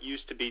what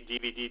used to be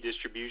DVD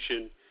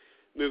distribution,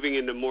 moving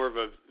into more of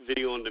a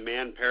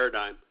video-on-demand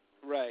paradigm.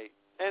 Right.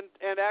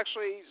 And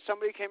actually,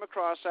 somebody came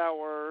across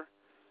our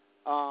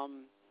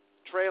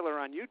trailer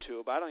on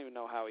YouTube. I don't even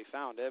know how he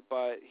found it,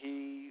 but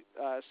he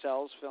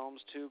sells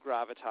films to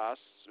Gravitas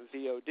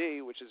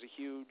VOD, which is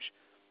a huge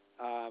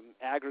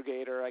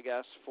aggregator, I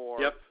guess, for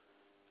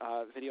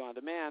video on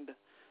demand,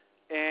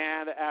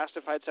 and asked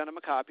if I'd send him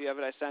a copy of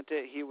it. I sent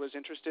it. He was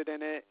interested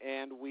in it,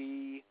 and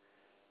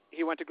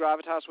he went to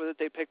Gravitas with it.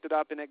 They picked it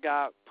up, and it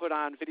got put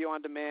on video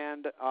on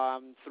demand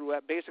through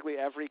basically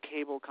every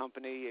cable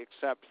company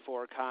except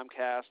for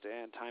Comcast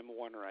and Time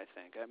Warner, I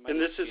think.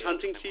 And this is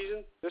hunting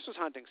season? This was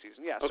hunting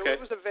season, yeah. Okay. So it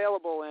was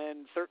available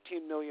in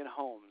 13 million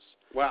homes.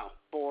 Wow.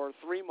 For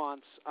 3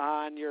 months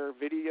on your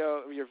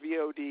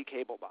VOD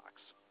cable box.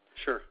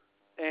 Sure.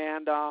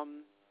 And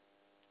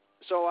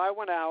so I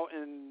went out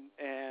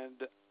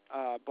and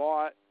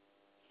bought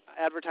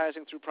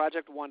advertising through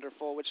Project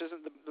Wonderful, which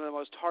isn't the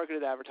most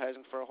targeted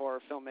advertising for a horror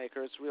filmmaker.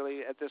 It's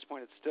really, at this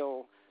point, it's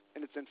still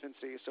in its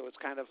infancy, so it's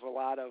kind of a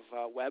lot of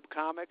web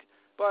comic.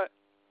 But,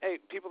 hey,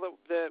 people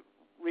that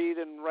read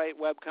and write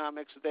web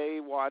comics, they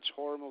watch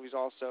horror movies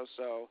also,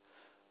 so,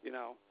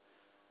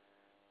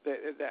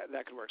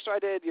 that could work. So I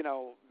did,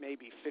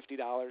 maybe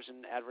 $50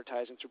 in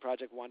advertising through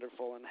Project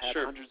Wonderful and had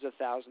hundreds of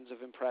thousands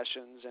of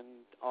impressions and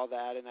all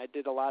that. And I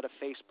did a lot of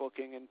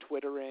Facebooking and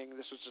Twittering.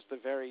 This was just the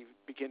very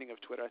beginning of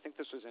Twitter. I think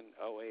this was in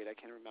 2008. I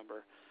can't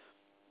remember.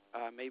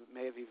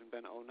 May have even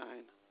been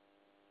 2009.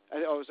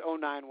 It was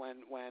 2009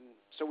 when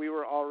so we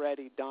were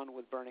already done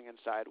with Burning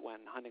Inside when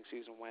hunting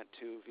season went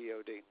to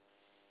VOD.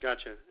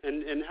 Gotcha.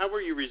 And how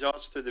were your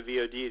results through the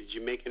VOD? Did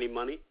you make any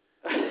money?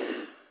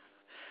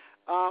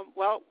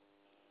 Well,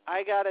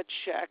 I got a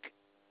check.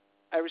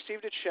 I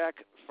received a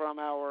check from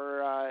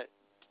our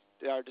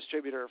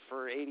distributor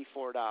for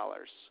 $84.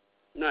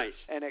 Nice.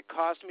 And it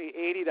cost me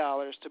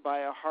 $80 to buy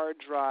a hard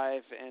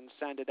drive and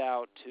send it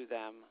out to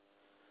them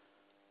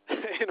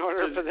in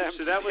order for them.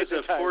 So that was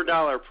a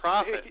 $4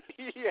 profit.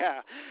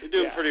 Yeah. You're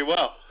doing pretty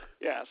well.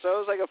 Yeah. So it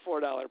was like a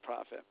 $4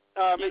 profit.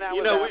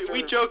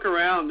 We joke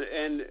around,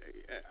 and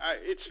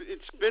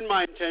it's been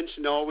my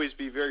intention to always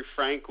be very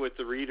frank with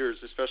the readers,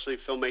 especially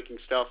filmmaking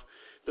stuff.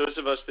 Those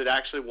of us that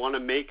actually want to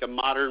make a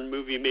modern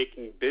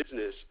movie-making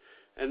business.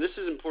 And this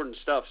is important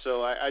stuff,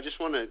 so I just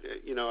want to,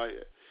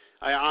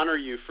 I honor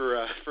you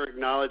for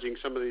acknowledging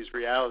some of these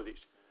realities.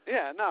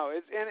 Yeah, no,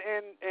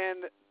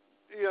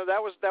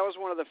 that was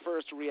one of the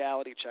first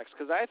reality checks,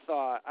 because I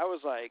thought, I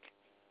was like,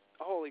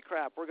 holy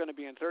crap, we're going to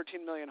be in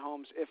 13 million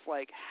homes. If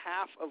like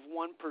half of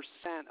 1%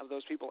 of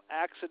those people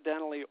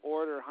accidentally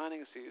order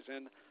hunting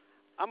season,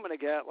 I'm going to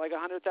get like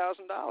 $100,000.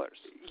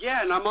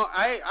 Yeah, and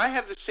I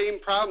have the same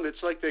problem.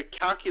 It's like the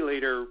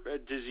calculator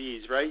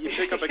disease, right? You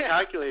pick up a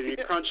calculator, you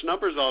crunch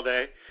numbers all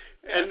day,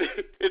 and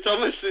it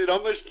almost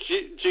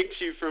jinx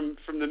you from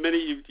the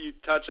minute you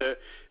touch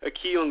a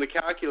key on the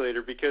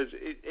calculator, because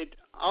it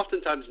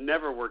oftentimes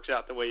never works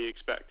out the way you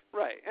expect.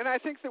 Right, and I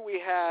think that we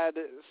had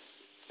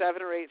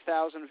 7,000 or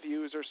 8,000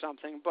 views or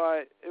something,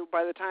 but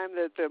by the time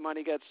that the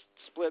money gets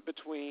split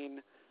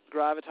between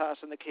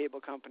Gravitas and the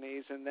cable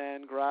companies, and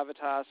then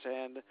Gravitas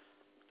and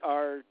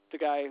the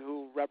guy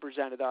who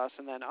represented us,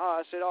 and then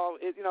us,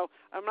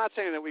 I'm not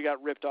saying that we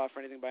got ripped off or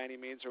anything by any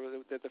means, or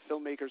that the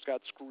filmmakers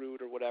got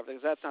screwed or whatever,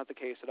 because that's not the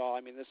case at all.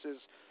 I mean, this is,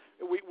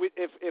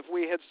 if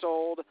we had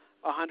sold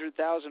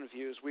 100,000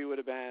 views, we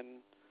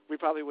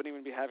probably wouldn't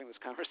even be having this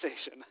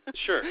conversation.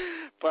 Sure.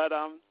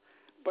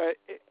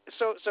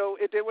 So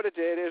it did what it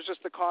did. It was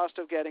just the cost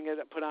of getting it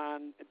put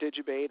on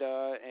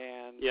Digibeta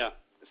and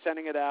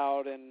sending it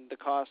out, and the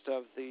cost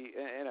of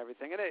and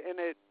everything, and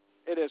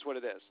it is what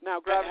it is. Now,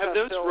 have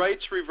those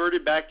rights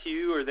reverted back to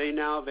you? Are they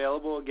now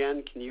available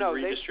again? Can you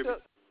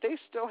redistribute? They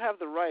still have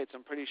the rights.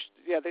 I'm pretty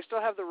sure. Yeah, they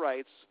still have the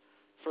rights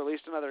for at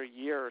least another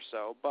year or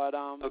so. But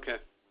okay.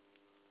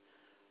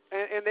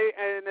 And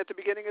at the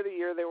beginning of the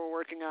year, they were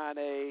working on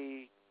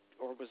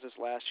or was this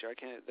last year? I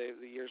can't. The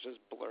years just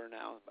blur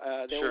now.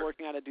 They were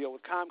working on a deal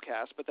with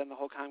Comcast, but then the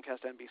whole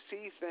Comcast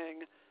NBC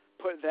thing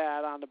put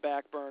that on the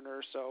back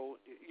burner. So,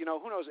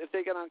 who knows? If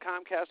they get on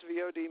Comcast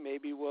VOD,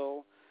 maybe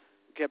we'll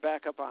get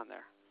back up on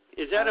there.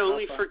 Is that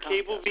only for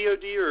cable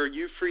VOD, or are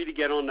you free to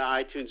get on to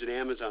iTunes and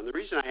Amazon? The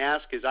reason I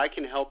ask is I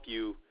can help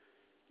you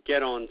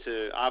get on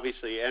to,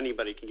 obviously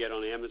anybody can get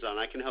on Amazon.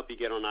 I can help you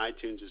get on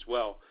iTunes as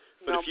well.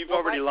 But if you've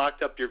already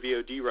locked up your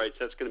VOD rights,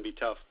 that's going to be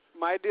tough.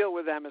 My deal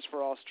with them is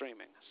for all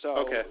streaming.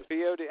 So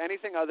VOD,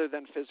 anything other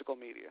than physical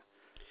media,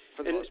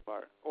 for the most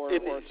part, or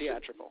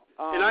theatrical.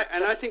 And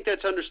I think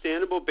that's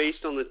understandable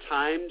based on the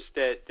times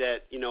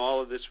that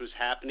all of this was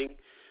happening,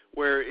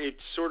 where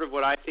it's sort of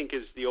what I think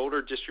is the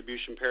older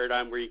distribution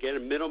paradigm, where you get a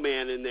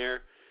middleman in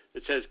there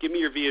that says, "Give me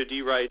your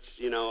VOD rights,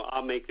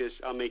 I'll make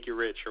you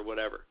rich," or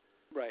whatever.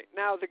 Right.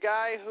 Now, the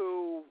guy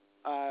who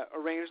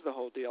arranged the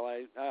whole deal,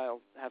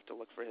 I'll have to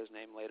look for his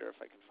name later if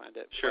I can find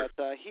it. Sure.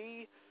 But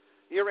he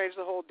arranged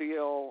the whole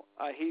deal.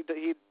 He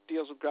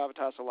deals with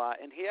Gravitas a lot,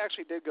 and he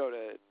actually did go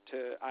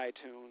to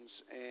iTunes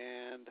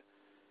and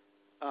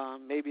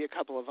maybe a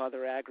couple of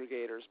other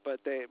aggregators, but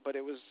it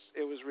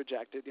was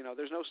rejected.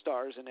 There's no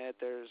stars in it.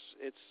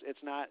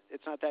 It's not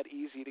that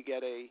easy to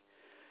get an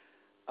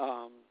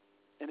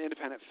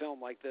independent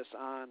film like this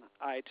on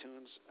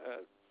iTunes.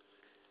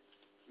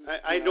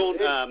 I don't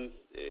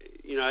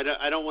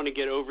want to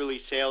get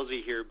overly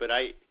salesy here, but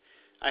I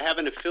have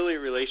an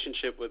affiliate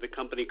relationship with a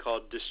company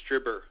called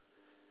Distribber,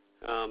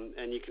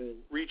 and you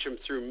can reach them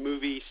through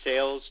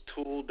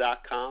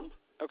moviesaletool.com.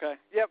 Okay.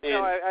 Yep. And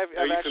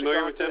are you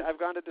familiar with them? I've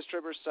gone to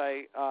Distribber's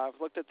site. I've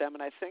looked at them,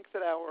 and I think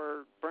that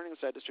our Burning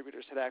Side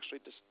distributors had actually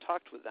just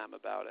talked with them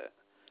about it.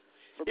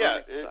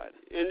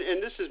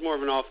 And this is more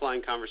of an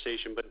offline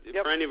conversation, but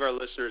for any of our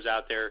listeners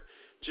out there,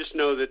 just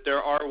know that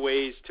there are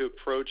ways to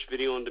approach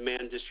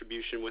video-on-demand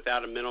distribution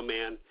without a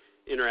middleman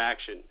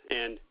interaction.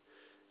 And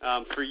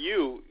for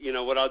you,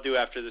 what I'll do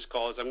after this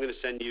call is I'm going to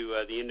send you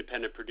the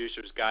Independent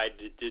Producer's Guide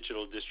to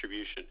Digital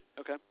Distribution.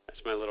 Okay.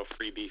 That's my little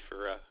freebie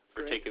for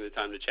taking the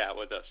time to chat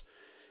with us.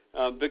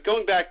 But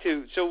going back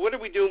to, so what are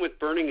we doing with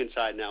Burning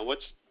Inside now?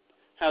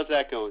 How's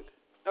that going?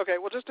 Okay,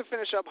 well, just to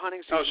finish up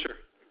hunting season. Oh, sure.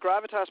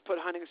 Gravitas put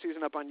hunting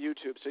season up on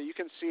YouTube, so you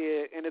can see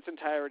it in its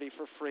entirety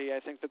for free. I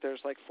think that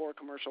there's like 4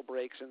 commercial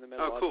breaks in the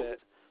middle of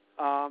it.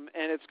 And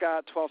it's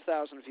got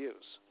 12,000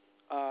 views.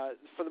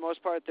 For the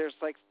most part, there's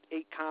like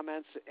 8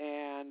 comments,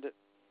 and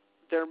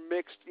they're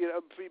mixed.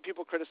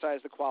 People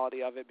criticize the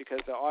quality of it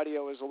because the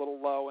audio is a little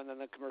low, and then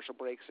the commercial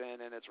breaks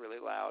in, and it's really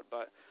loud.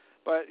 But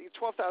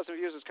 12,000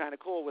 views is kind of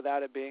cool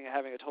without it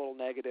having a total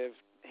negative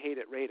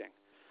hate-it rating.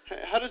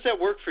 How does that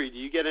work for you? Do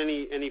you get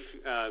any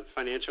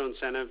financial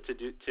incentive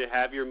to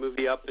have your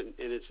movie up in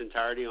its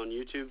entirety on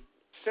YouTube?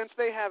 Since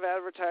they have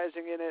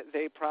advertising in it,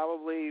 they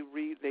probably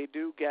they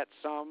do get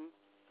some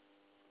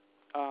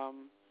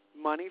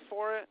money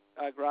for it.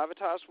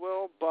 Gravitas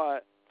will,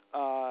 but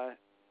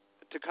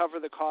to cover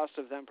the cost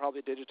of them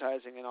probably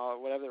digitizing and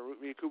all whatever the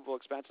recoupable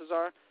expenses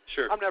are,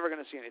 sure. I'm never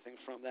going to see anything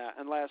from that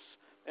unless.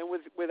 And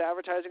with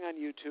advertising on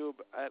YouTube,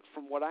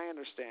 from what I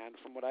understand,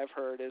 from what I've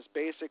heard, is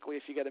basically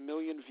if you get 1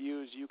 million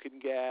views, you can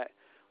get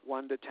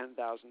 $1,000 to $10,000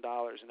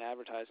 in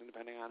advertising,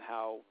 depending on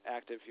how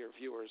active your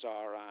viewers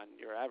are on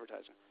your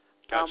advertising.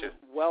 Gotcha. I'm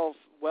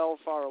well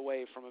far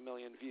away from 1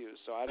 million views,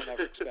 so I don't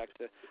ever expect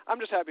to. I'm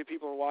just happy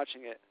people are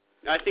watching it.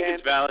 I think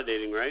it's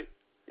validating, right?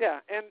 Yeah,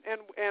 and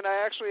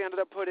I actually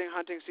ended up putting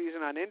hunting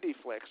season on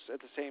Indieflix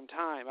at the same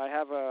time. I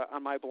have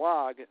on my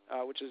blog,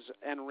 which is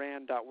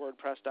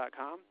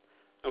nwrann.wordpress.com.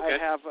 Okay. I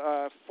have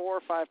a 4 or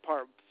 5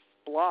 part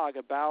blog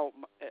about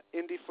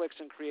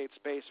Indieflix and Create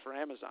Space for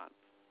Amazon.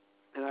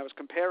 and I was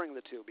comparing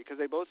the two because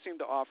they both seem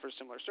to offer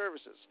similar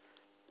services.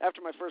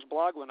 After my first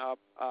blog went up,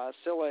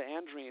 Scylla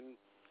Andreen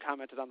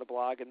commented on the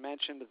blog and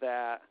mentioned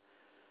that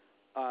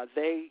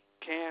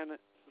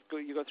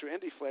you go through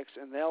IndieFlix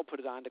and they'll put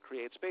it on to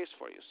create space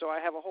for you. So I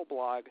have a whole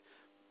blog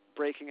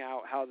breaking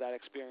out how that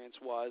experience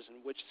was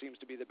and which seems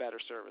to be the better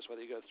service,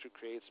 whether you go through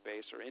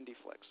CreateSpace or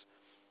IndieFlix.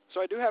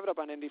 So I do have it up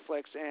on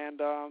IndieFlix,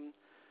 and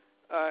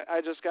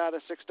I just got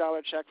a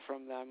 $6 check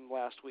from them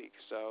last week,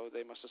 so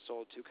they must have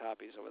sold 2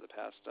 copies over the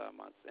past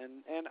month.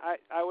 And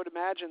I would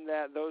imagine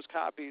that those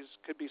copies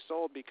could be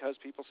sold because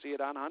people see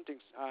it on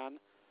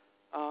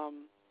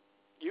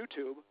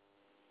YouTube,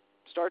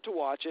 start to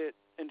watch it,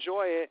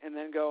 enjoy it, and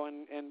then go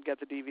and get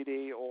the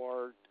DVD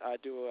or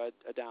do a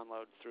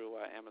download through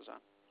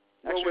Amazon.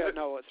 Actually,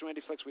 no, through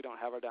IndieFlix we don't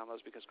have our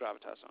downloads because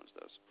Gravitas owns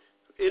those.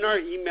 In our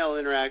email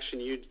interaction,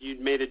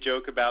 you'd made a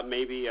joke about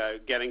maybe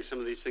getting some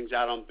of these things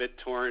out on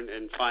BitTorrent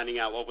and finding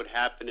out what would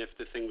happen if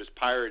the thing was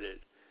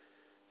pirated.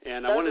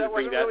 And I wanted to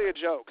bring that. That wasn't really a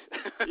joke.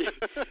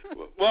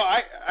 Well,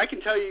 I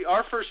can tell you,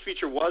 our first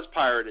feature was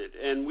pirated,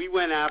 and we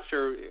went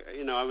after.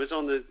 I was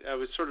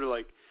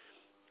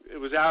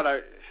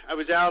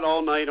out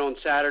all night on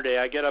Saturday.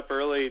 I get up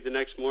early the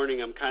next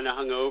morning. I'm kind of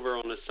hungover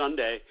on a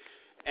Sunday,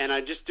 and I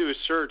just do a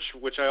search,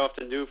 which I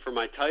often do for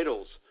my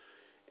titles,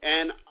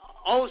 and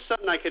all of a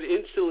sudden I could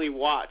instantly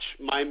watch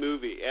my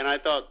movie, and I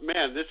thought,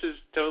 man, this is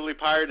totally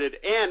pirated,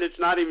 and it's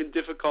not even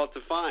difficult to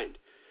find.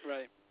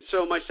 Right.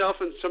 So myself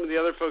and some of the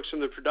other folks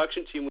from the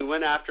production team, we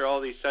went after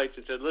all these sites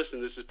and said,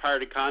 listen, this is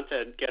pirated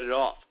content, get it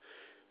off.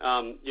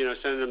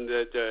 Sending them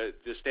the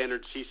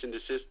standard cease and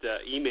desist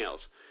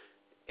emails.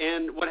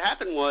 And what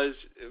happened was,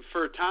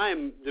 for a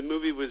time, the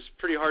movie was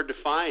pretty hard to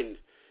find.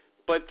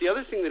 But the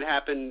other thing that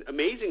happened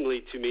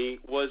amazingly to me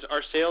was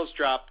our sales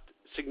dropped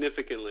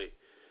significantly.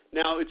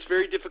 Now, it's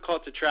very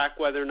difficult to track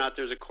whether or not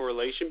there's a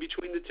correlation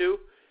between the two,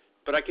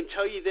 but I can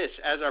tell you this,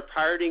 as our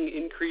pirating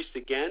increased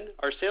again,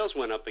 our sales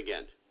went up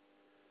again.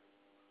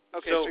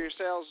 Okay, so your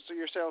sales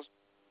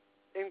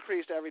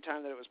increased every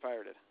time that it was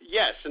pirated.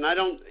 Yes, and I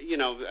know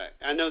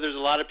there's a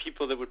lot of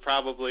people that would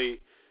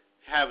probably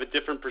have a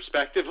different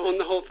perspective on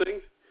the whole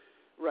thing.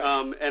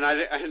 Right. And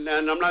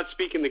I'm not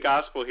speaking the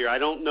gospel here. I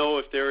don't know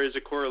if there is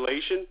a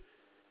correlation,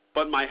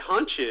 but my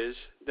hunch is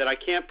that I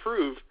can't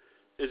prove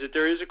is that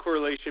there is a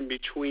correlation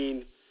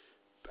between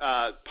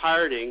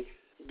pirating,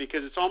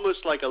 because it's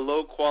almost like a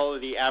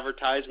low-quality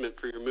advertisement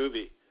for your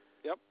movie.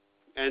 Yep.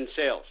 And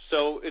sales.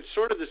 So it's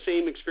sort of the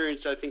same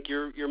experience I think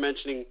you're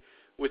mentioning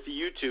with the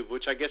YouTube,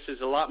 which I guess is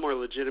a lot more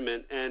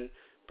legitimate and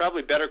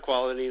probably better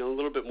quality and a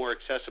little bit more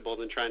accessible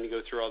than trying to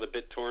go through all the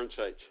BitTorrent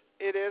sites.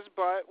 It is,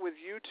 but with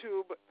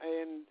YouTube,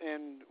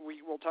 and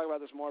we'll talk about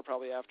this more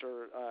probably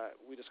after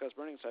we discuss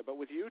Burning Site, but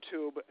with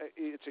YouTube,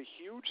 it's a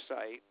huge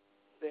site.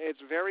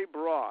 It's very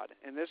broad,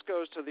 and this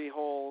goes to the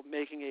whole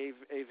making a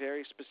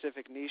very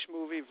specific niche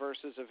movie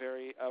versus a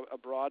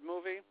broad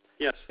movie.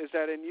 Yes. Is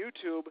that in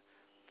YouTube,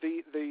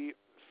 the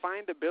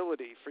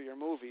findability for your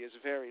movie is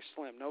very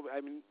slim.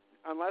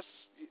 Unless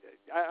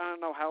I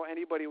don't know how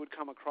anybody would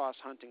come across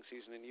Hunting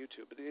Season in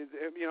YouTube. But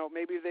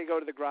maybe they go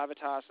to the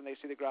Gravitas and they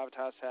see the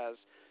Gravitas has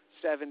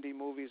 70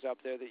 movies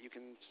up there that you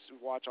can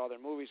watch all their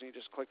movies, and you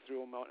just click through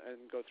them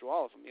and go through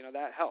all of them.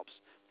 That helps.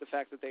 The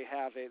fact that they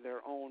have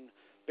their own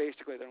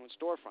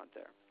storefront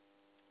there.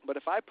 But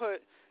if I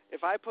put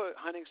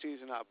Hunting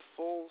Season up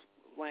full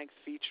length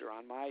feature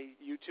on my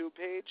YouTube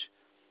page,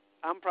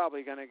 I'm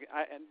not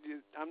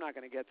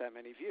going to get that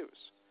many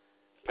views.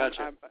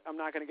 Gotcha. I'm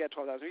not going to get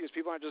 12,000 views.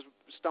 People aren't just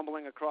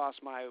stumbling across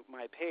my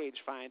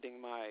page finding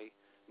my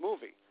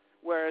movie.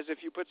 Whereas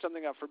if you put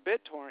something up for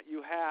BitTorrent,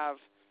 you have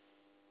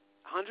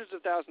hundreds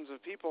of thousands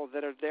of people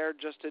that are there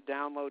just to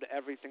download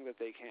everything that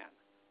they can.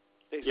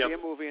 They see a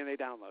movie and they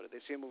download it.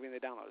 They see a movie and they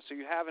download it. So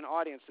you have an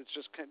audience that's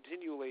just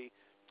continually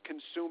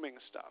consuming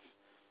stuff,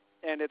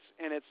 and it's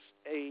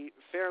a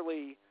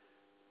fairly,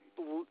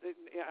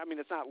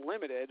 it's not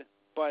limited,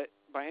 but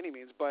by any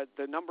means, but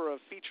the number of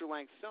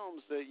feature-length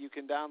films that you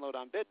can download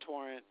on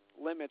BitTorrent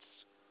limits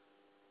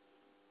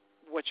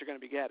what you're going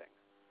to be getting.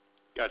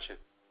 Gotcha.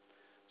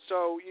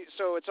 So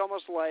it's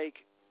almost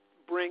like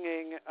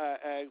bringing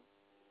a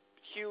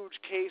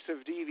huge case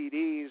of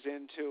DVDs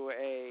into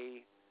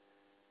a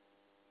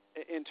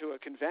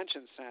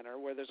convention center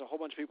where there's a whole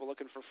bunch of people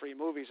looking for free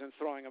movies and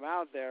throwing them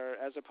out there,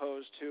 as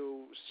opposed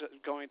to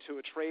going to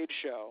a trade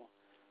show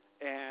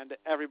and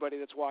everybody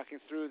that's walking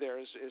through there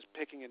is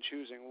picking and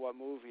choosing what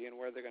movie and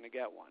where they're going to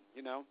get one,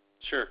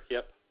 Sure,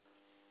 yep.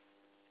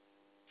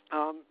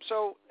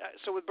 So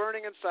with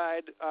Burning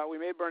Inside, we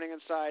made Burning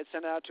Inside,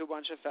 sent it out to a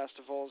bunch of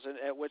festivals, and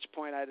at which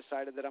point I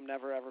decided that I'm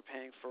never ever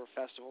paying for a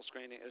festival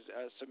screening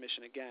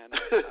submission again,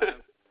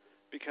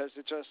 because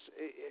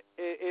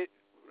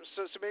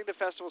so submitting to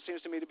festival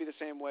seems to me to be the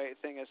same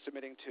thing as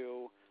submitting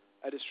to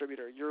a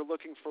distributor. You're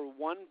looking for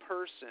one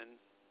person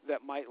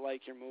that might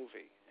like your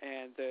movie,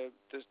 and the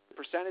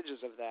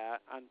percentages of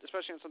that,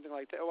 especially on something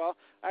like that. Well,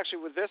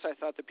 actually, with this, I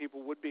thought it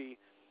would be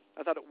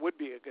a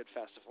good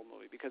festival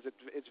movie because it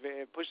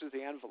pushes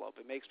the envelope.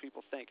 It makes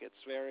people think.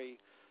 It's very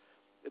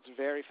It's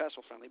very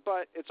festival friendly,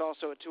 but it's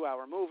also a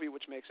 2-hour movie,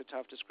 which makes it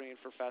tough to screen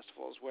for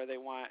festivals where they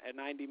want a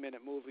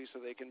 90-minute movie so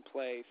they can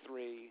play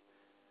 3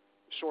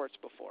 shorts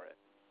before it.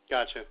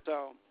 Gotcha.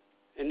 So,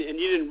 and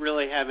you didn't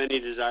really have any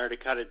desire to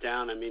cut it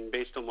down. I mean,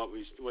 based on what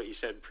you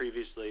said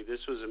previously, this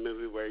was a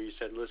movie where you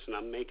said, "Listen,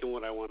 I'm making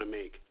what I want to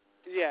make."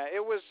 Yeah, it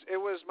was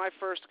my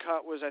first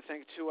cut was, I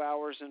think, 2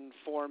 hours and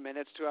 4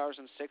 minutes, 2 hours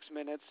and 6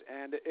 minutes,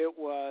 and it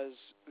was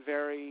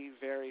very,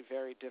 very,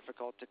 very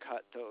difficult to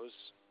cut those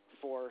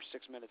 4 or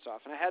 6 minutes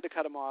off. And I had to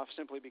cut them off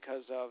simply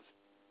because of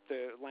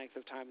the length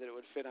of time that it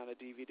would fit on a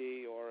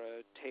DVD or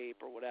a tape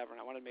or whatever, and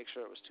I wanted to make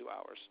sure it was 2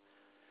 hours,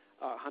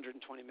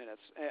 120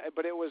 minutes.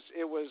 But it was,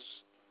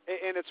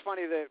 and it's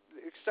funny that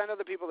some of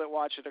the people that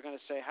watch it are going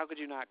to say, how could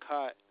you not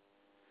cut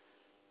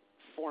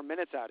 4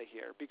 minutes out of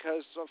here?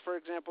 Because, so for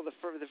example, the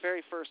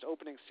very first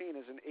opening scene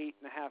is an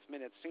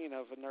 8.5-minute scene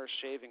of a nurse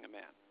shaving a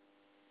man.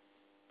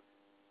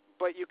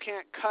 But you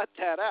can't cut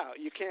that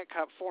out. You can't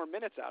cut 4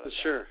 minutes out of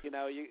that. Sure. You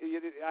know,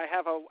 I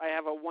have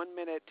a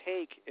 1-minute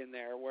take in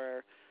there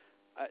where,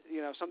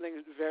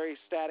 something very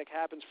static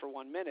happens for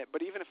 1 minute.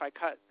 But even if I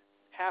cut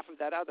half of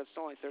that out, that's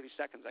still only 30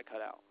 seconds I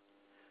cut out.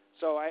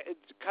 So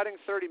cutting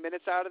 30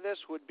 minutes out of this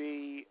would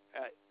be,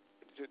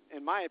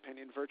 in my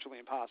opinion, virtually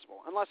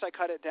impossible, unless I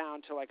cut it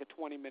down to like a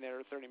 20-minute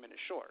or 30-minute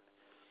short.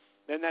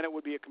 Then it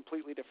would be a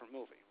completely different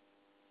movie.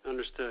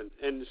 Understood.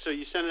 And so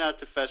you sent it out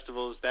to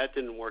festivals. That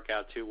didn't work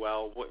out too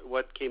well.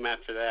 What came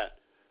after that?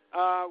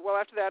 Well,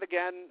 after that,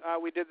 again,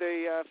 we did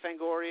the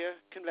Fangoria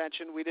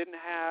convention. We didn't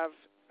have,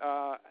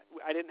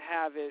 I didn't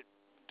have it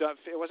done.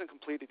 It wasn't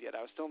completed yet.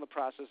 I was still in the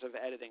process of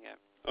editing it.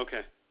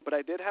 Okay. But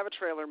I did have a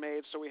trailer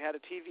made, so we had a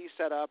TV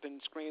set up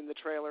and screened the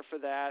trailer for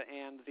that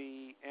and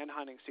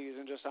hunting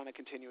season just on a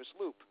continuous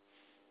loop.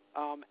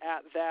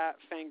 At that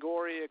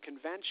Fangoria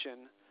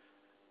convention,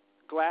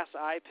 Glass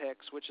Eye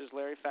Picks, which is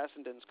Larry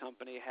Fessenden's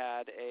company,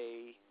 had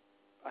a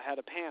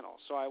panel.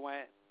 So I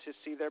went to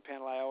see their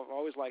panel. I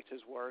always liked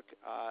his work.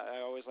 I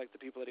always liked the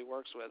people that he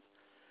works with.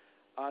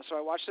 So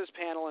I watched this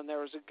panel, and there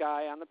was a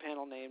guy on the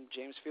panel named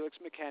James Felix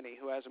McKenney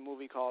who has a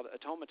movie called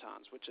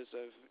Automatons, which is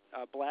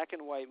a black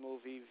and white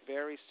movie,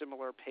 very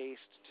similar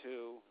paced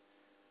to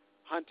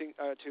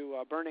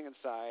Burning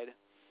Inside.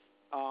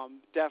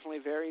 Definitely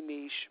very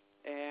niche.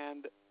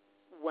 And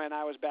when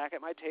I was back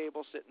at my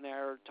table sitting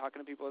there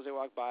talking to people as they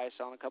walk by,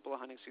 selling a couple of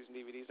hunting season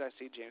DVDs, I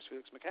see James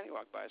Felix McKenney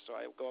walk by. So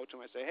I go up to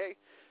him and I say, "Hey,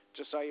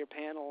 just saw your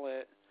panel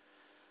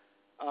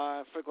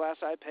for Glass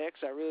Eye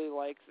Picks. I really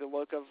like the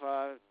look of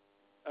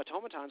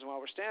Automatons, and while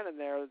we're standing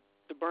there,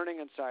 the Burning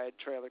Inside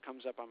trailer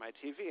comes up on my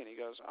TV, and he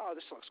goes, "Oh,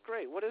 this looks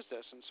great. What is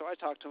this?" And so I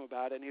talked to him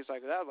about it, and he's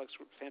like, "That looks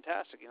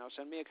fantastic.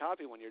 Send me a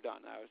copy when you're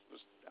done."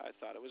 I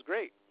thought it was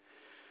great,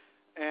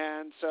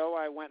 and so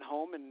I went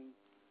home and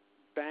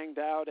banged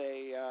out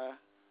a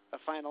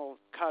final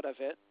cut of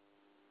it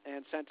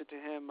and sent it to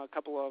him a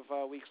couple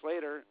of weeks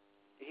later.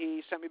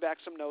 He sent me back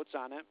some notes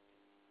on it,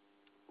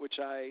 which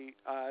I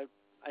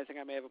think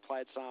I may have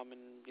applied some,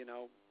 and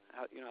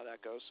how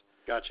that goes.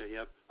 Gotcha.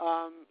 Yep.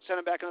 Sent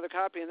him back another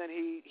copy, and then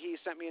he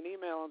sent me an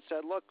email and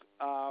said, "Look,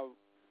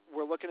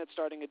 we're looking at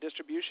starting a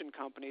distribution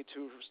company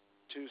to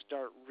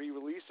start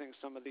re-releasing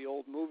some of the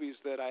old movies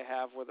that I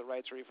have where the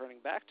rights are reverting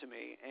back to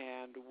me,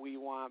 and we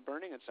want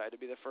Burning Inside to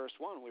be the first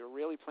one. We were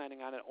really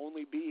planning on it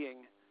only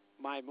being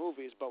my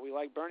movies, but we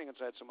like Burning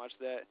Inside so much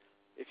that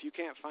if you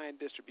can't find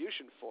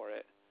distribution for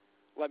it,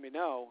 let me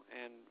know,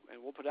 and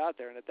we'll put it out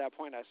there." And at that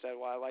point, I said,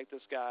 "Well, I like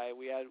this guy."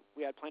 We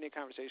had plenty of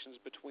conversations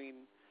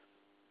between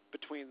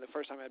the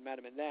first time I met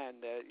him and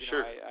then that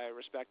Sure. I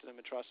respected him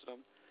and trusted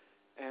him,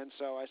 and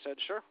so I said,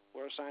 "Sure,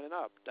 we're signing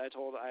up."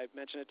 I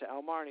mentioned it to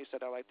Elmar, and he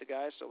said, "I like the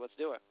guy, so let's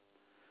do it."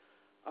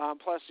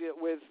 Plus,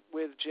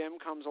 with Jim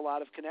comes a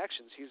lot of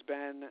connections. He's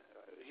been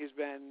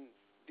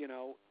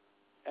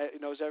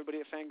knows everybody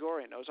at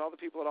Fangoria, knows all the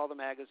people at all the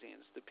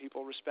magazines. The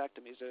people respect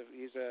him.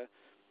 He's a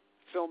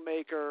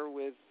filmmaker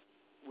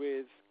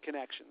with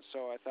connections.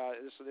 So I thought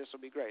this will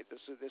be great.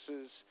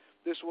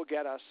 This will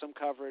get us some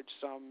coverage,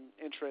 some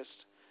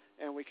interest,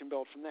 and we can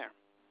build from there.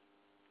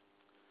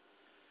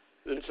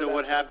 And so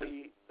what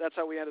happened? That's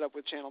how we ended up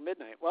with Channel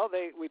Midnight. Well,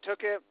 we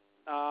took it,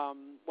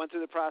 went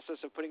through the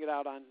process of putting it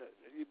out on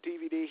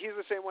DVD. He's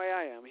the same way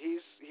I am.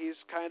 He's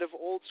kind of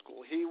old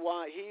school. He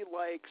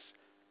likes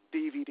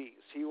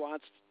DVDs. He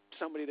wants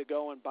somebody to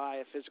go and buy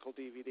a physical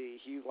DVD.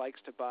 He likes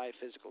to buy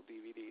physical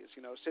DVDs.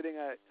 Sitting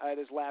at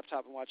his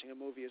laptop and watching a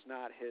movie is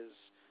not his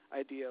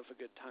idea of a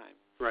good time.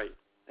 Right.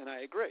 And I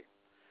agree.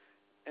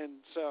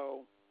 And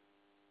so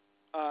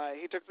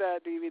he took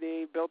that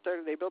DVD,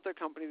 they built their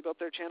company, built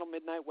their Channel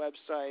Midnight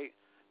website,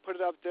 put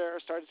it up there,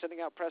 started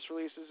sending out press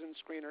releases and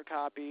screener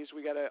copies.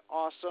 We got an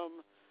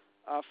awesome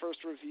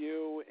first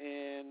review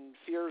in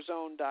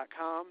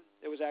fearzone.com.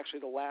 It was actually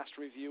the last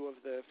review of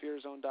the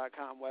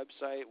fearzone.com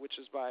website, which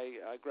is by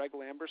Greg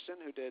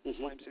Lamberson, who did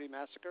Slime City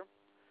Massacre.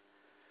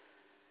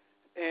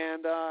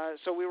 And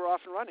so we were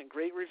off and running,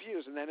 great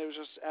reviews. And then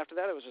after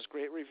that, it was just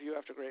great review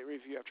after great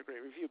review after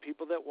great review.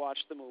 People that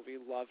watched the movie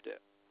loved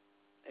it.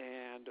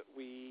 And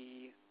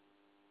we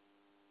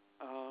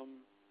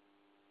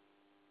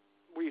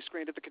we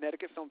screened at the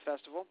Connecticut Film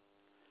Festival,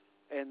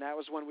 and that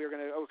was when we were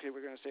going to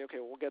say,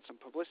 we'll get some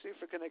publicity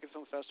for Connecticut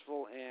Film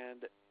Festival,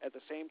 and at the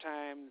same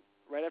time,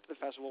 right after the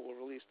festival, we'll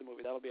release the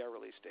movie. That'll be our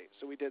release date.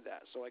 So we did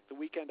that. So like the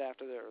weekend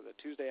after or the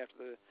Tuesday after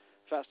the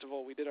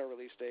festival, we did our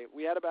release date.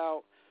 We had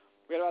about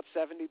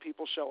 70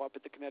 people show up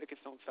at the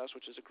Connecticut Film Fest,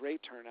 which is a great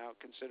turnout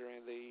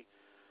considering the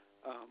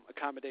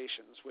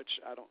accommodations,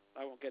 which I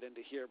won't get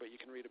into here, but you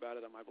can read about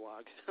it on my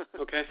blog.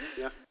 Okay.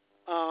 Yeah.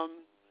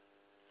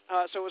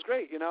 So it was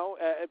great,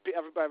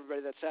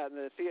 everybody that sat in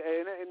the theater.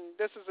 And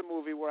this is a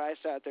movie where I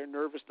sat there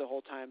nervous the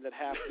whole time that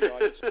half the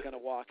audience is going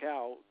to walk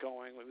out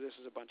going, this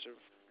is a bunch of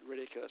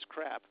ridiculous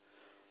crap.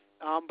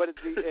 But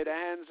it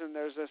ends, and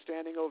there's a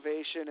standing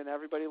ovation, and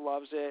everybody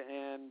loves it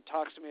and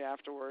talks to me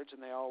afterwards,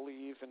 and they all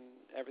leave, and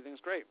everything's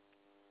great.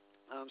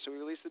 So we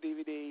released the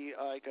DVD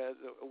like a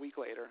week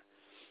later.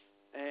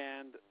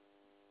 And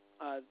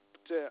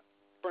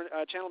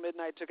Channel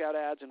Midnight took out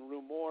ads in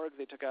Rue Morgue.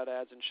 They took out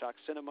ads in Shock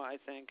Cinema, I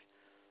think.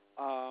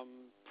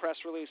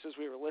 Press releases,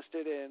 we were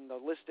listed in the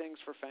listings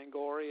for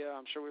Fangoria.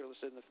 I'm sure we were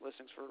listed in the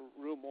listings for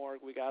Rue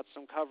Morgue. We got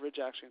some coverage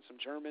actually in some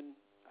German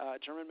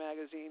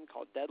magazine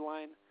called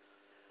Deadline.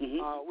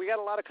 Mm-hmm. We got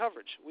a lot of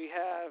coverage. We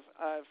have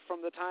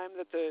from the time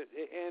that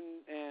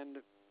and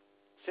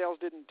sales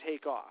didn't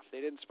take off. They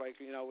didn't spike.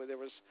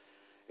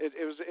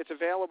 It's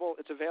available.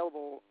 It's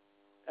available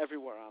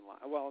everywhere online.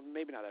 Well,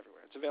 maybe not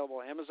everywhere. It's available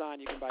on Amazon.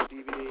 You can buy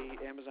DVD.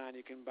 Amazon,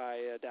 you can buy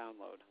a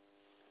download.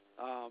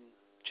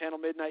 Channel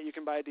Midnight, you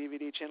can buy a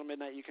DVD. Channel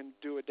Midnight, you can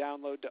do a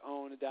download to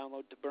own, a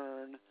download to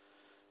burn,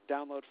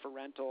 download for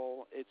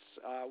rental.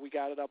 We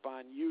got it up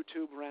on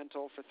YouTube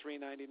rental for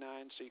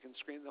 $3.99, so you can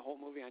screen the whole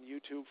movie on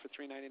YouTube for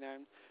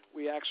 $3.99.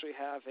 We actually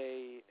have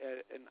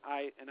an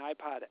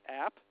iPod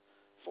app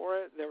for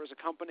it. There was a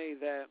company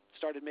that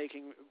started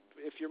making,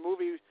 if your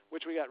movie,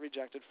 which we got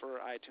rejected for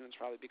iTunes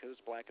probably because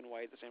it's black and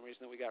white, the same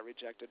reason that we got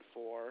rejected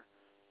for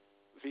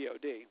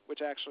VOD,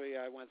 which actually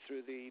I went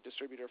through the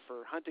distributor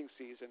for Hunting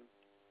Season,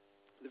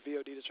 the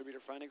VOD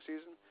distributor for Hunting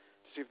Season,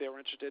 to see if they were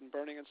interested in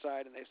Burning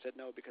Inside, and they said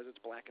no because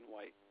it's black and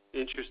white.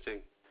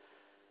 Interesting.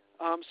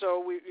 So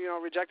we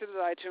rejected it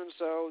at iTunes.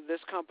 So this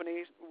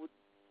company,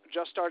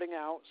 just starting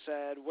out,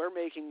 said we're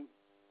making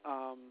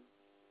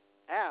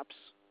apps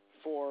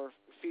for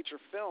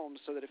feature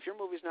films so that if your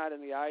movie's not in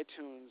the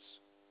iTunes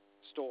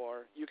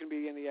store, you can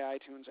be in the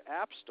iTunes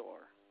App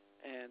Store,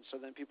 and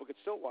so then people could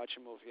still watch a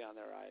movie on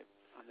their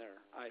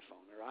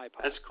iPhone or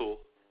iPod. That's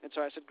cool. And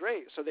so I said,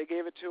 great. So they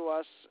gave it to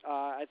us.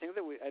 I think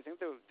that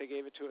they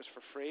gave it to us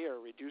for free or a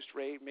reduced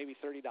rate, maybe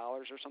 $30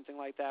 or something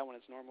like that, when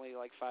it's normally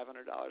like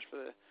 $500 for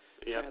the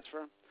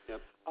transfer.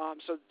 Yep.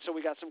 So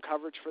we got some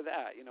coverage for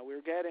that.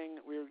 With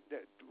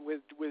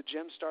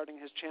Jim starting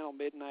his Channel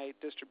Midnight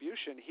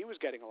distribution, he was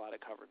getting a lot of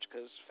coverage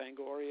because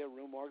Fangoria,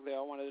 Rue Morgue, they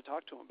all wanted to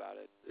talk to him about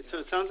it. So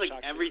it sounds like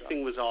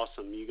everything was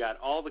awesome. You got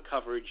all the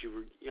coverage.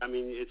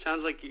 It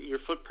sounds like your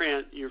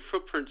footprint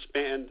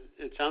spanned.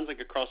 It sounds like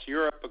across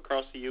Europe,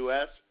 across the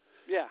U.S.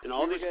 Yeah. In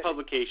all these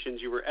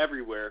publications, you were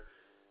everywhere.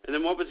 And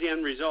then what was the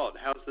end result?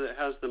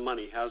 How's the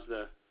money? How's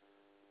the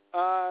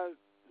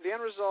the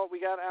end result, we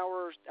got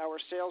our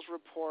sales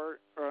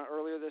report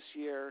earlier this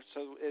year.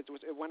 So it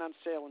went on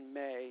sale in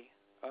May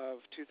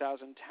of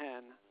 2010.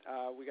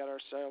 We got our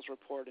sales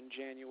report in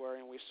January,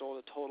 and we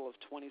sold a total of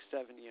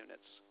 27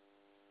 units.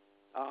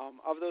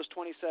 Of those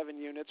 27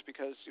 units,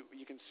 because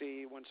you can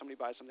see when somebody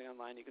buys something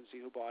online, you can see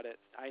who bought it.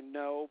 I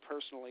know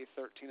personally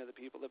 13 of the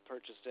people that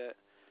purchased it,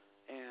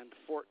 and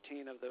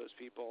 14 of those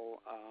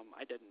people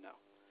I didn't know.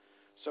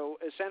 So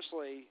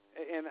essentially,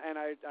 and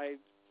I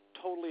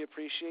totally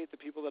appreciate the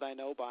people that I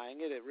know buying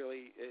it. It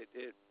really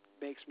it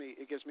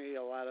gives me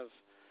a lot of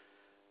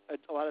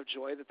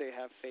joy that they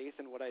have faith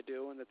in what I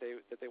do and that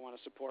they want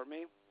to support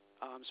me.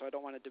 So I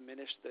don't want to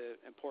diminish the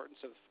importance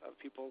of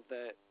people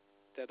that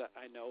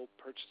I know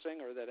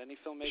purchasing or that any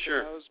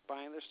filmmaker knows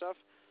buying their stuff.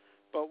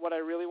 But what I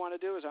really want to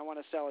do is I want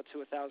to sell it to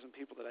 1,000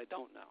 people that I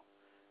don't know.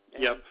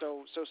 And yep.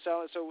 So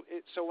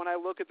when I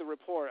look at the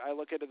report, I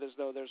look at it as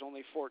though there's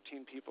only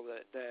 14 people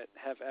that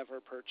have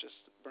ever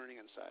purchased Burning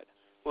Inside.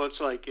 Well,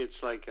 it's like the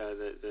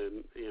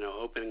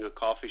opening a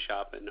coffee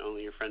shop and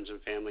only your friends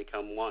and family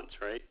come once,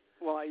 right?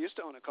 Well, I used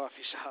to own a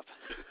coffee shop,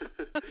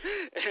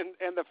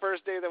 and the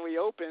first day that we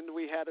opened,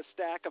 we had a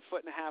stack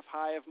 1.5 feet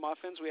high of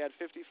muffins. We had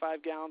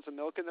 55 gallons of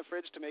milk in the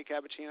fridge to make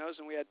cappuccinos,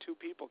 and we had 2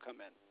 people come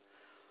in.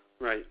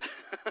 Right.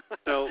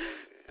 So,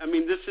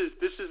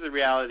 this is the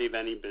reality of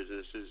any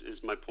business.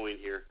 Is my point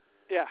here.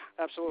 Yeah,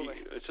 absolutely.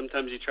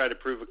 Sometimes you try to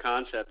prove a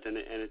concept, and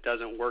it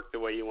doesn't work the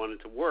way you want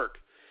it to work.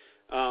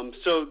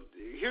 So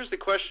here's the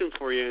question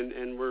for you,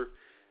 and we're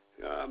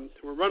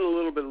running a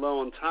little bit low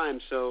on time,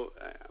 so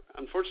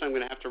unfortunately I'm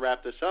going to have to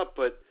wrap this up.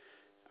 But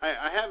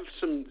I have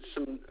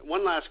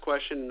one last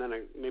question, and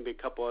then maybe a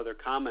couple other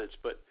comments.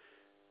 But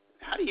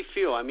how do you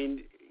feel?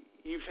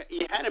 You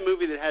had a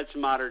movie that had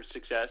some moderate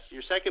success.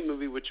 Your second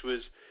movie, which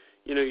was,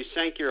 you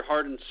sank your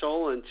heart and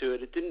soul into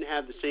it, it didn't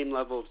have the same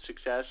level of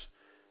success,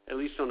 at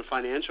least on a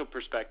financial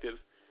perspective.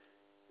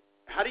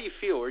 how do you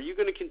feel? Are you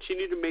going to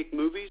continue to make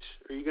movies?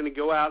 Are you going to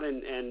go out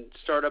and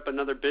start up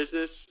another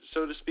business,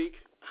 so to speak?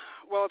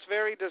 Well, it's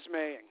very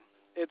dismaying.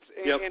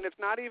 Yep. And it's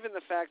not even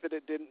the fact that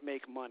it didn't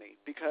make money,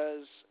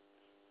 because,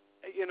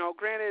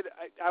 granted,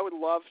 I would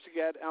love to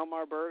get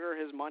Elmar Berger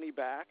his money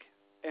back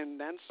and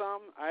then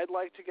some. I'd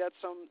like to get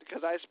some,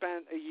 because I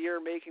spent a year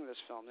making this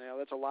film.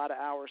 That's a lot of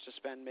hours to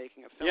spend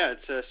making a film. Yeah,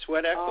 it's a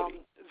sweat equity.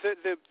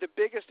 The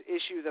biggest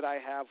issue that I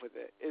have with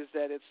it is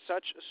that it's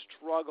such a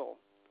struggle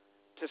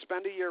to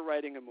spend a year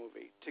writing a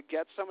movie, to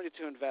get somebody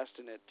to invest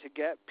in it, to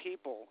get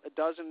people, a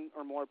dozen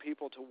or more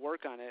people, to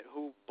work on it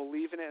who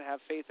believe in it, have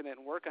faith in it,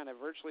 and work on it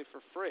virtually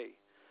for free,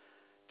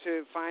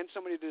 to find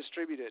somebody to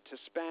distribute it, to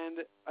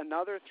spend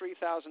another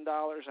 $3,000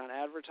 on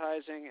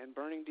advertising and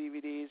burning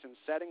DVDs and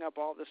setting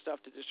up all this stuff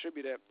to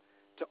distribute it,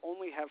 to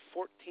only have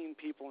 14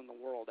 people in the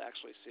world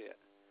actually see it.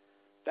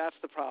 That's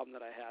the problem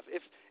that I have.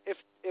 If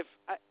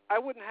I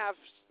wouldn't have,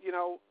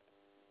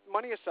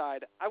 money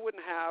aside, I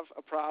wouldn't have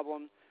a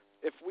problem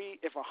if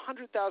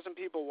 100,000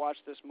 people watch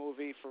this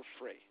movie for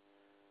free.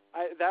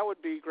 That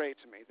would be great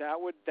to me.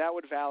 That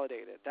would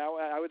validate it.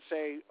 I would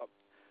say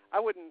I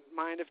wouldn't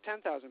mind if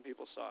 10,000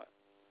 people saw it.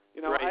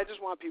 Right. I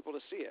just want people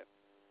to see it.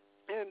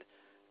 And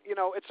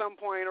at some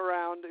point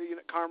around,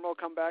 karma will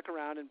come back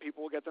around and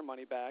people will get their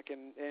money back.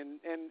 And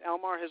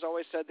Elmar has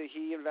always said that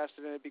he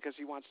invested in it because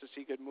he wants to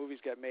see good movies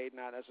get made,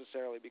 not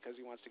necessarily because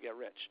he wants to get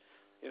rich.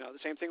 The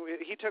same thing.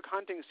 He took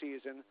Hunting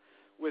Season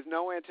with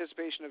no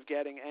anticipation of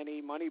getting any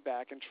money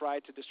back and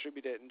tried to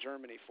distribute it in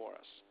Germany for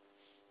us,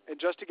 and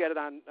just to get it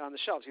on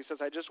the shelves. He says,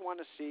 I just want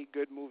to see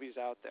good movies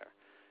out there.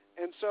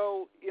 And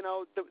so,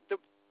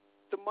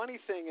 the money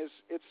thing is,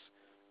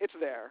 it's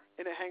there,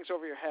 and it hangs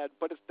over your head,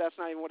 but that's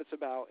not even what it's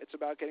about. It's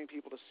about getting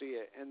people to see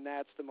it, and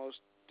that's the most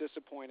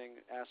disappointing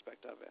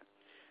aspect of it.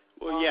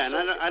 Well, yeah, and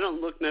I don't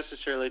look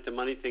necessarily at the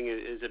money thing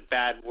as a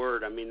bad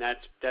word. I mean,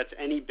 that's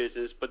any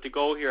business, but the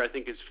goal here, I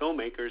think, as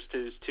filmmakers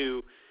is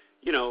to,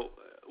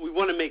 we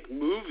want to make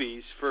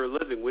movies for a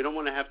living. We don't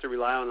want to have to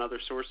rely on other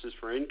sources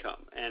for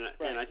income, and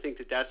I think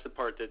that's the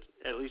part that,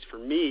 at least for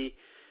me,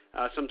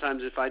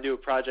 sometimes if I do a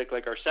project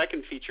like our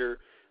second feature,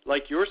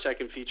 like your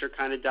second feature,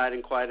 kind of died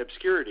in quiet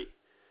obscurity.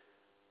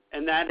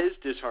 And that is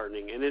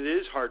disheartening, and it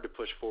is hard to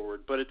push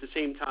forward. But at the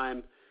same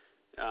time,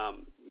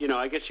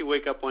 I guess you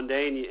wake up one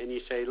day and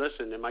you say,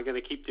 listen, am I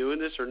going to keep doing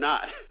this or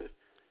not?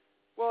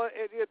 Well,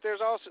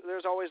 there's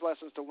always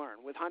lessons to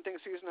learn. With Hunting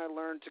Season, I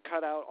learned to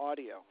cut out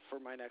audio for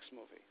my next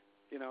movie,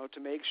 to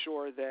make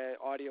sure that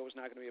audio is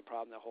not going to be a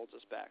problem that holds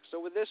us back.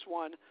 So with this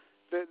one,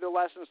 the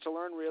lessons to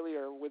learn really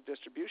are with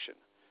distribution.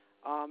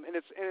 And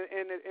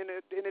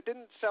it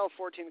didn't sell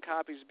 14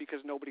 copies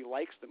because nobody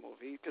likes the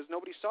movie, because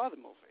nobody saw the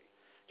movie.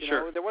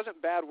 Sure. There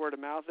wasn't bad word of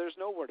mouth. There's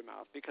no word of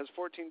mouth because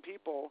 14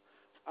 people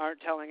aren't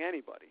telling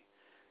anybody.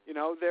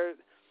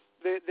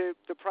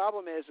 The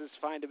problem is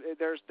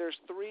there's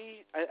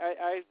three.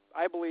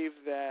 I believe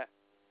that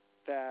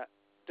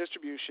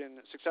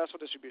successful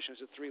distribution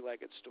is a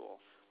three-legged stool.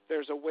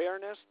 There's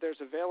awareness,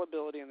 there's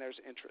availability, and there's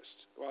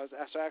interest. Well, it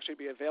has to actually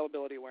be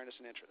availability, awareness,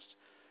 and interest.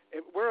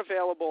 We're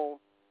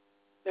available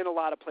in a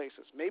lot of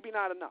places, maybe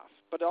not enough,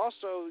 but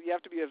also you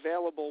have to be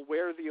available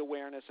where the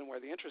awareness and where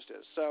the interest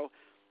is. So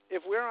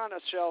if we're on a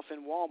shelf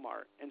in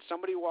Walmart and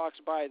somebody walks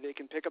by, they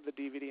can pick up the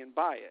DVD and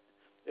buy it.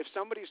 If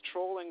somebody's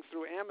trolling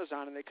through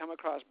Amazon and they come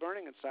across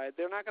Burning Inside,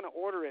 they're not going to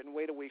order it and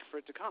wait a week for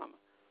it to come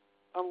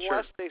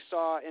unless they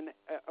saw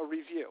a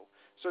review.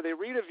 So they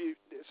read a review.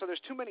 So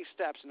there's too many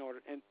steps in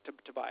order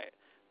to buy it.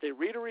 They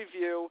read a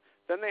review,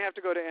 then they have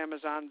to go to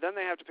Amazon, then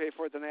they have to pay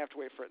for it, then they have to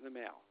wait for it in the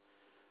mail.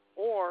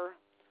 Or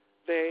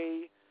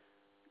they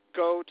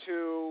go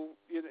to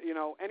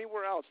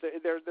anywhere else.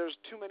 There's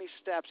too many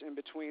steps in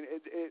between.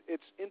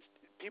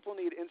 People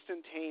need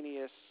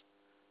instantaneous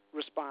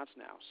response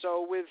now.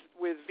 So with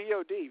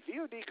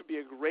VOD could be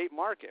a great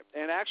market.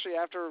 And actually,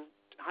 after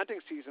Hunting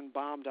Season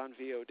bombed on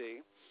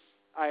VOD,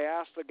 I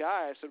asked the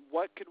guy, I said,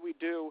 what could we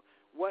do?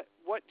 What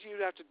do you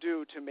have to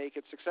do to make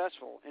it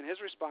successful? And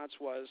his response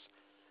was,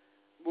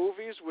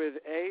 movies with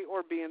A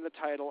or B in the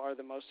title are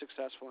the most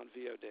successful on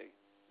VOD.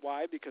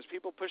 Why? Because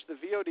people push the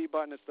VOD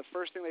button. It's the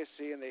first thing they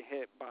see, and they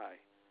hit buy.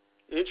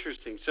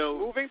 Interesting. So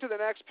moving to the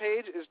next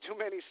page is too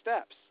many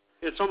steps.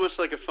 It's almost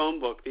like a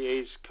phone book. The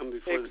A's come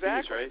before the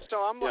B's, right?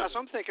 So I'm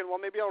thinking, well,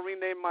 maybe I'll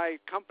rename my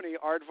company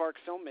Aardvark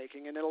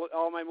Filmmaking, and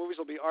all my movies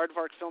will be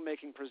Aardvark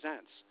Filmmaking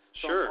Presents.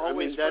 So sure. I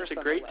mean, that's a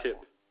great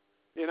tip.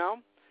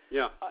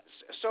 Yeah.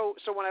 So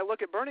when I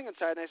look at Burning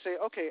Inside and I say,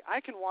 okay,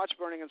 I can watch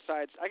Burning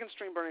Inside, I can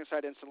stream Burning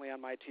Inside instantly on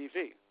my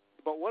TV.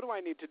 But what do I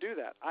need to do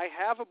that? I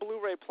have a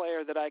Blu-ray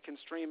player that I can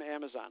stream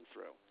Amazon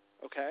through,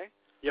 okay?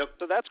 Yep.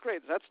 So that's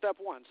great. That's step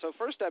one. So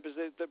first step is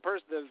the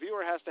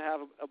viewer has to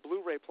have a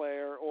Blu-ray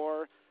player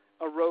or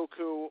a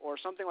Roku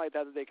or something like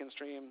that they can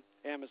stream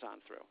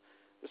Amazon through.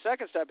 The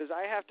second step is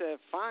I have to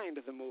find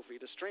the movie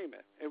to stream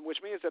it,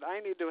 which means that I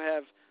need to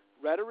have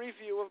read a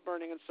review of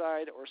Burning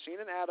Inside or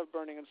seen an ad of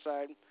Burning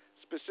Inside,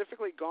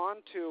 specifically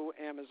gone to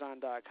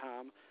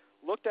Amazon.com,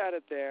 looked at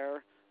it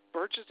there,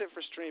 purchased it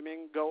for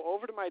streaming, go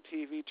over to my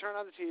TV, turn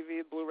on the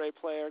TV, Blu-ray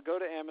player, go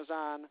to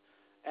Amazon,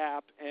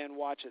 app and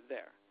watch it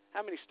there.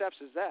 How many steps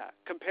is that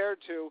compared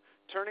to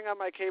turning on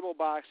my cable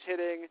box,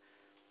 hitting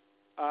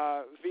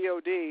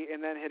VOD,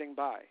 and then hitting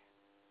buy?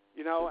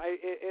 You know,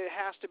 it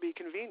has to be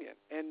convenient.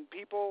 And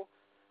people,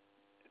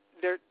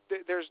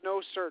 there's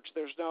no search.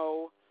 There's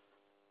no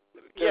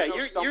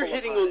you're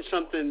hitting on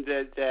something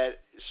that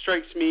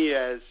strikes me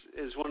as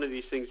one of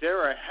these things.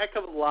 There are a heck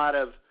of a lot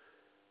of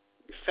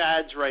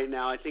fads right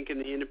now, I think, in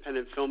the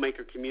independent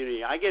filmmaker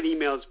community. I get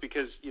emails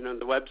because, you know,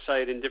 the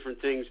website and different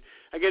things.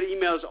 I get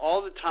emails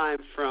all the time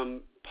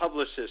from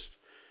publicists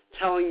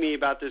telling me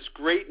about this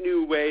great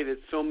new way that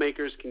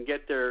filmmakers can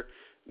get their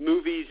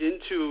movies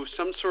into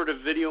some sort of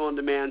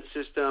video-on-demand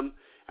system.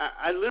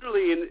 I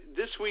literally, in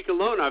this week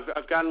alone,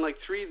 I've gotten like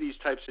 3 of these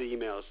types of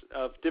emails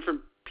of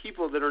different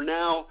people that are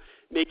now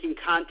making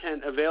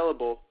content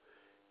available.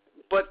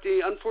 But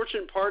the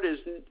unfortunate part is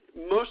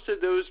most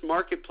of those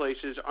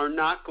marketplaces are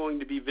not going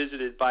to be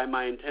visited by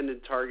my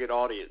intended target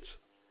audience.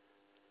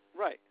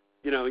 Right.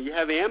 You know, you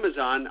have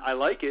Amazon. I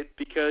like it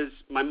because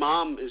my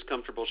mom is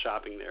comfortable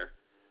shopping there.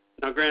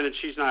 Now, granted,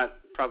 she's not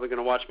probably going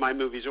to watch my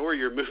movies or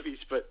your movies,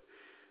 but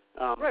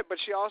right, but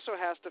she also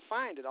has to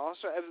find it.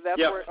 Also, that's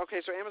where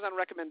so Amazon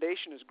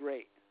recommendation is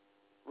great,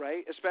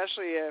 right?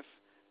 Especially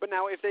but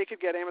now if they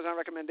could get Amazon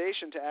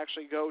recommendation to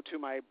actually go to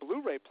my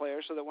Blu-ray player,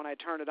 so that when I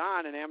turn it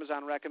on and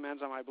Amazon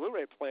recommends on my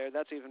Blu-ray player,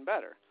 that's even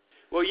better.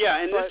 Well, yeah,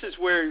 and this is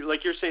where,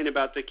 like you're saying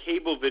about the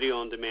cable video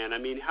on demand. I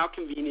mean, how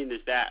convenient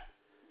is that?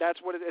 That's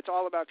what it's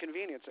all about,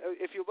 convenience.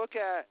 If you look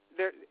at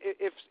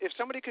if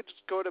somebody could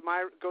go to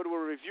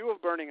a review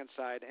of Burning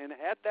Inside, and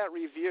at that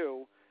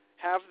review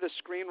have the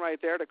screen right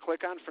there to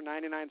click on for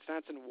 99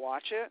 cents and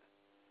watch it,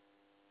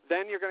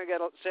 then you're going to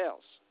get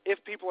sales if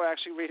people are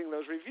actually reading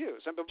those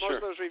reviews. But most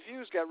of those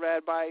reviews get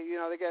read by, you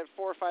know, they get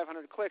 400 or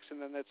 500 clicks,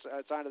 and then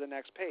it's on to the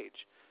next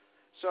page.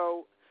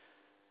 So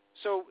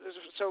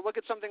look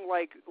at something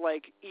like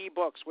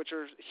e-books, which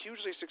are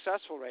hugely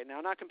successful right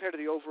now, not compared to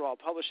the overall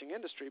publishing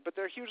industry, but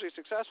they're hugely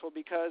successful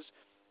because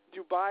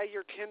you buy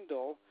your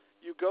Kindle,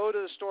 you go to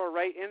the store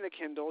right in the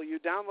Kindle, you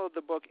download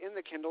the book in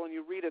the Kindle, and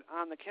you read it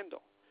on the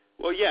Kindle.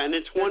 Well, yeah, and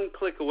it's one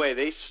click away.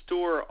 They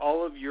store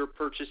all of your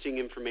purchasing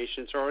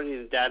information. It's already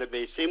in the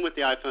database. Same with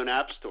the iPhone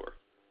App Store.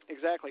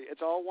 Exactly.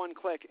 It's all one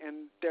click,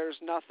 and there's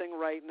nothing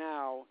right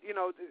now. You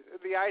know,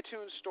 the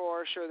iTunes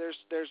Store, sure,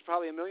 there's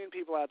probably 1 million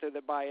people out there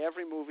that buy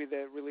every movie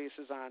that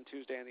releases on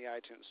Tuesday in the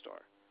iTunes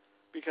Store,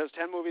 because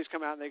 10 movies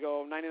come out and they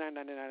go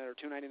 $99.99 or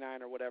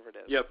 $2.99 or whatever it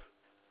is. Yep.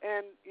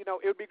 And, you know,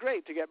 it would be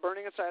great to get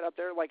Burning Inside up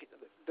there, like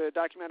the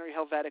documentary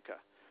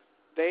Helvetica.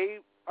 They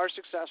are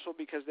successful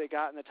because they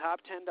got in the top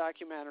 10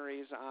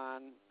 documentaries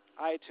on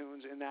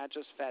iTunes, and that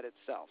just fed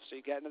itself. So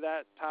you get into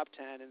that top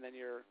 10, and then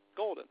you're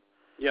golden.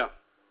 Yeah.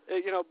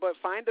 You know, but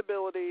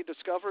findability,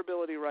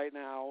 discoverability right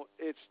now,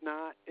 it's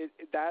not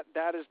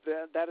that is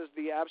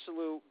the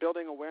absolute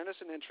building awareness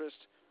and interest.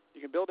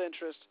 You can build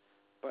interest,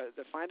 but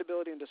the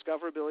findability and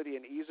discoverability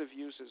and ease of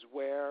use is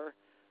where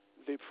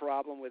the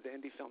problem with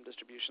indie film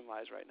distribution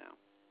lies right now.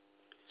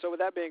 So with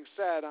that being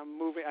said, I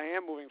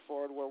am moving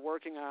forward. We're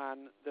working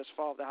on this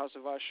Fall of the House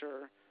of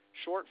Usher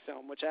short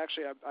film, which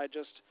actually I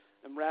just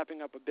am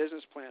wrapping up a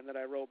business plan that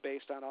I wrote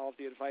based on all of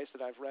the advice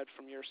that I've read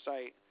from your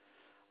site.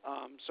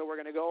 So we're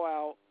going to go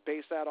out,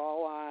 base that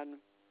all on,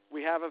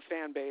 we have a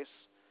fan base.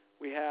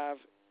 We have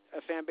a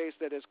fan base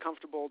that is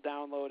comfortable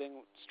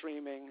downloading,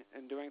 streaming,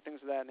 and doing things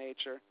of that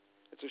nature.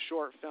 It's a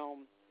short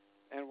film,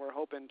 and we're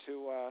hoping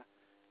to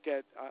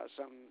get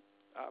some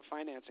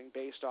financing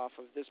based off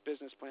of this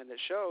business plan that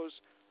shows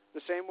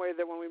the same way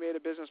that when we made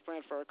a business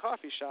plan for our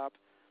coffee shop,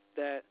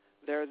 that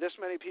there are this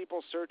many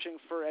people searching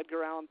for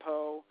Edgar Allan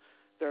Poe,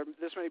 there are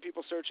this many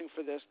people searching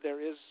for this, there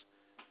is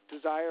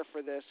desire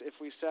for this. If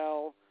we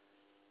sell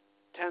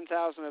 10,000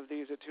 of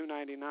these at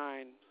 $2.99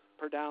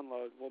 per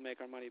download, we'll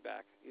make our money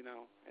back, you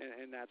know,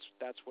 and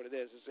that's what it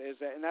is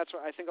that, and that's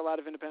what I think a lot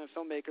of independent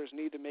filmmakers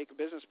need to make a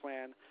business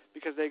plan,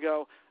 because they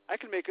go, I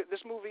can make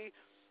this movie,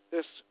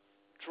 this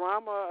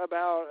drama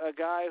about a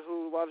guy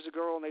who loves a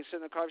girl and they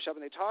sit in a coffee shop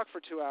and they talk for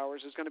 2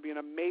 hours is going to be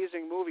an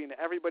amazing movie and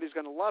everybody's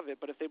going to love it.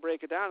 But if they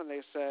break it down and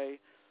they say,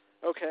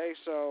 okay,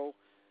 so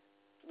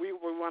we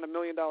want $1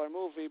 million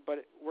movie,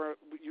 but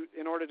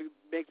in order to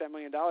make that $1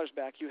 million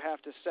back, you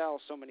have to sell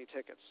so many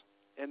tickets.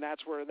 And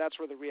that's where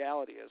the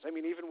reality is. I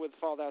mean, even with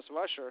Fall of the House of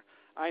Usher,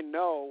 I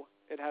know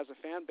it has a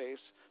fan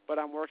base, but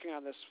I'm working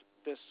on this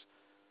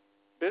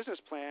business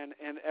plan,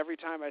 and every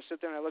time I sit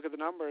there and I look at the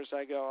numbers,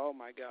 I go, oh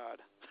my God.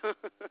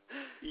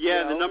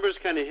 Yeah, you know? The numbers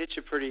kind of hit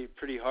you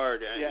pretty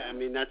hard. Yeah. I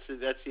mean, that's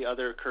the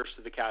other curse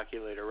of the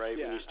calculator, right?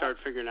 Yeah. When you start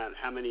figuring out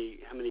how many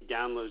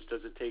downloads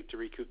does it take to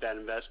recoup that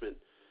investment.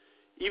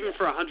 Even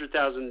for a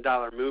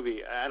 $100,000 movie,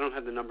 I don't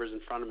have the numbers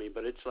in front of me,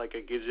 but it's like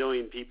a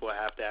gazillion people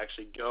have to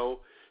actually go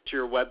to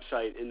your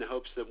website in the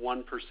hopes that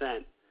 1%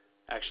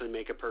 actually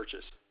make a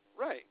purchase.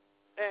 Right.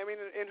 I mean,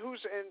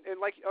 and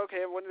like,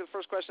 okay, one of the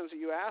first questions that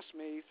you asked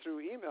me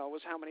through email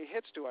was how many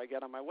hits do I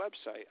get on my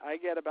website? I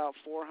get about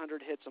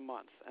 400 hits a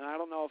month, and I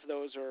don't know if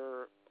those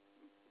are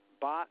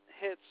bot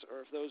hits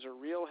or if those are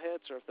real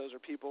hits or if those are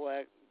people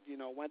that, you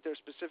know, went there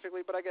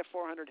specifically, but I get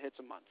 400 hits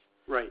a month.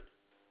 Right.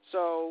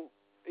 So,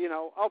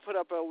 I'll put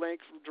up a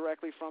link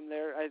directly from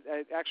there.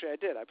 I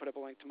did. I put up a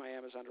link to my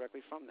Amazon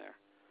directly from there.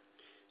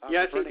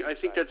 Yeah, I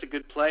think that's a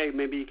good play.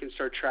 Maybe you can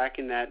start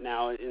tracking that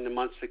now in the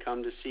months to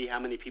come to see how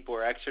many people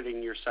are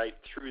exiting your site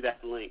through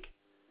that link.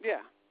 Yeah.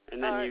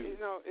 And then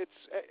it's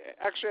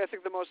actually, I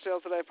think the most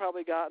sales that I've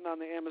probably gotten on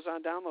the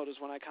Amazon download is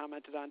when I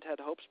commented on Ted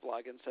Hope's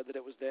blog and said that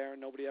it was there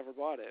and nobody ever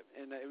bought it.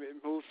 And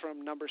it moved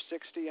from number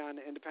 60 on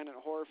independent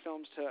horror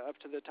films to up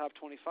to the top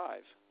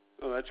 25.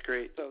 Oh, that's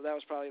great. So that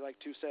was probably like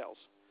 2 sales.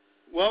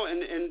 Well,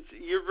 and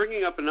you're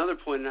bringing up another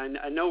point, and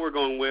I know we're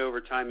going way over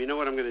time. You know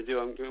what I'm going to do?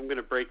 I'm going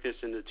to break this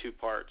into 2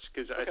 parts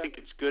because I think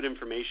it's good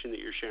information that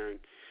you're sharing.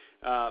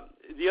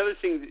 The other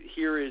thing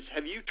here is,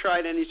 have you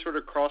tried any sort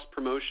of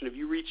cross-promotion? Have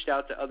you reached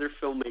out to other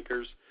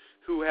filmmakers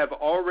who have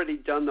already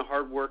done the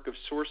hard work of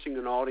sourcing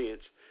an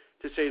audience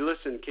to say,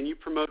 listen, can you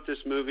promote this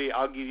movie?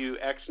 I'll give you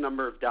X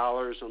number of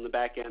dollars on the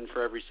back end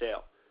for every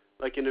sale,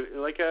 like an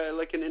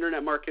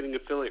internet marketing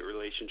affiliate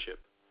relationship.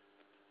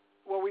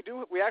 Well,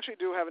 we actually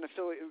do have an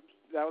affiliate.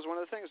 That was one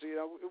of the things,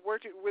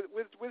 working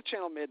with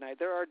Channel Midnight.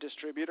 They're our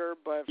distributor,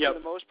 but for the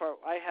most part,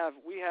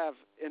 we have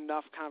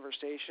enough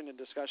conversation and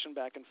discussion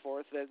back and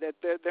forth that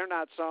they're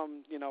not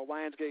some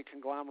Lionsgate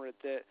conglomerate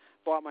that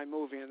bought my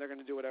movie and they're going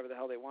to do whatever the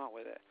hell they want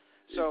with it.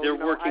 So they're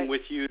working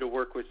with you to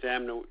work with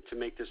them to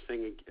make this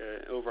thing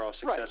overall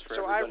success for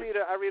everybody.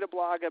 So I read a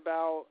blog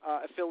about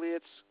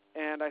affiliates,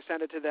 and I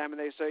send it to them, and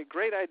they say,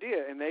 great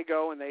idea, and they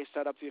go and they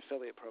set up the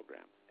affiliate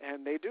program,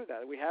 and they do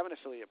that. We have an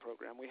affiliate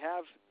program. We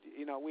have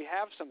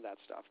some of that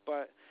stuff,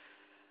 but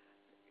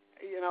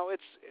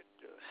it's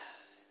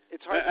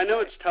hard. I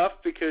know it's tough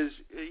because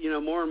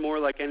more and more,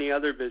 like any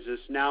other business,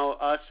 now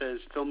us as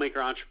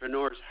filmmaker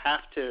entrepreneurs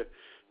have to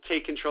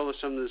take control of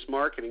some of this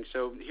marketing.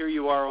 So here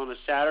you are on a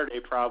Saturday,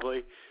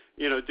 probably,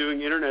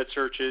 doing internet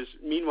searches.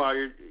 Meanwhile,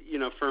 you're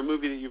for a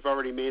movie that you've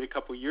already made a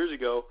couple years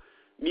ago.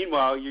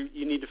 Meanwhile, you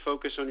need to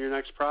focus on your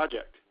next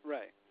project.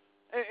 Right.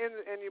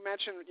 And you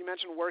mentioned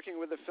working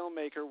with a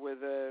filmmaker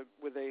with a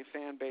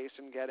fan base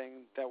and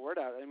getting that word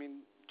out. I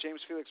mean,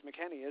 James Felix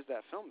McKinney is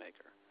that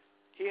filmmaker.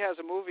 He has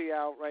a movie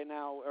out right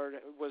now,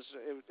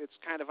 it's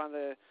kind of on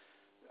the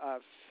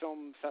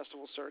film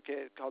festival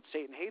circuit called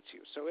Satan Hates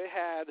You. So it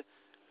had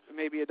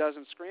maybe a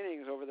dozen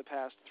screenings over the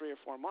past 3 or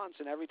 4 months,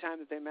 and every time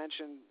that they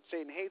mention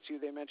Satan Hates You,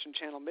 they mention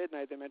Channel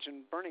Midnight, they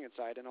mention Burning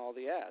Inside in all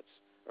the ads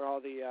or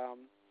all the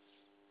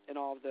in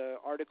all of the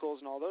articles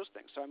and all those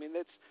things. So I mean,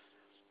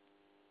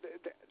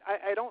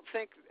 I don't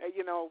think I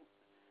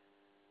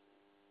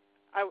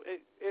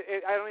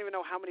don't even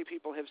know how many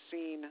people have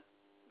seen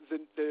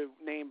the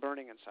name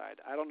Burning Inside.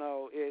 I don't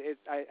know.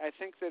 I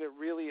think that it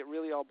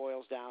really all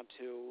boils down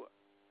to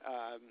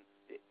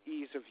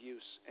ease of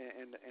use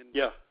and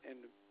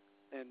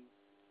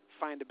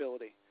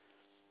findability.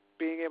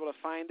 Being able to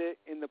find it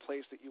in the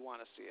place that you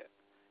want to see it.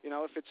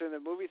 If it's in a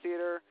movie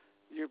theater,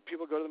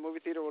 people go to the movie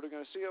theater. What are we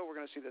going to see? Oh, we're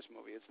going to see this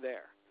movie. It's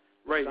there.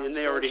 Right, and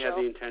they already have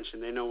the intention.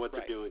 They know what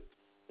they're doing.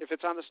 If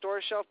it's on the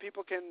store shelf,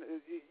 people can,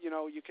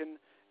 you can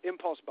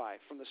impulse buy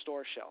from the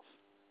store shelf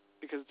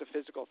because it's a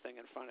physical thing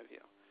in front of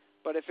you.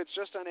 But if it's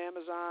just on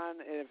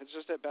Amazon, and if it's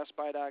just at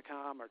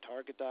BestBuy.com or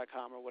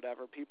Target.com or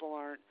whatever, people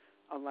aren't,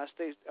 unless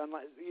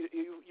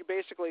you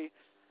basically,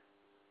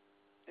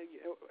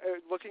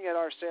 looking at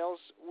our sales,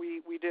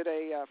 we did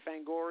a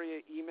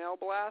Fangoria email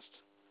blast.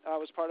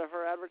 Was part of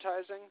our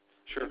advertising.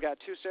 Sure. We got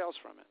 2 sales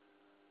from it.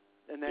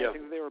 And I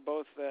think they were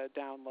both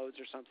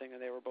downloads or something,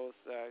 and they were both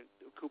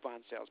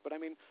coupon sales. But, I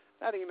mean,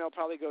 that email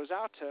probably goes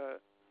out to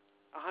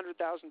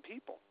 100,000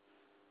 people,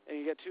 and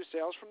you get 2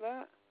 sales from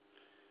that?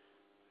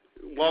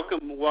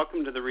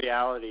 Welcome to the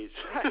realities.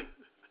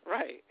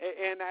 Right.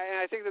 And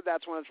I think that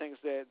that's one of the things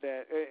that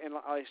and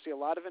I see a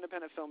lot of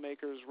independent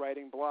filmmakers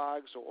writing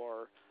blogs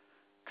or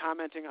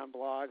commenting on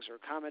blogs or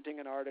commenting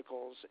in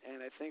articles,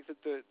 and I think that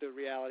the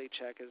reality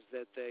check is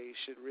that they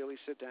should really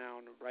sit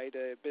down, write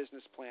a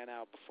business plan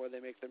out before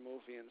they make their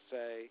movie and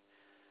say,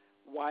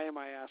 why am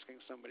I asking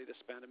somebody to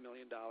spend $1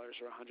 million or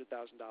 $100,000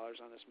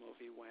 on this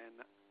movie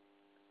when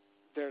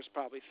there's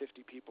probably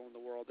 50 people in the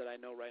world that I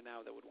know right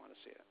now that would want to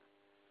see it?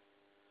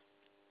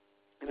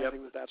 And I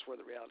think that that's where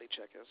the reality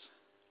check is.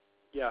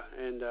 Yeah,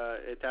 and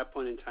at that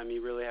point in time,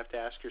 you really have to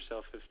ask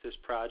yourself if this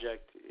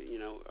project,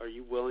 are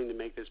you willing to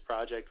make this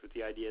project with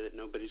the idea that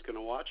nobody's going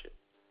to watch it?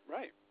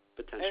 Right.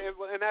 Potentially.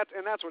 And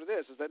that's what it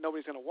is that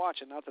nobody's going to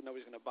watch it, not that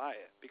nobody's going to buy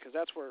it, because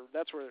that's where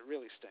it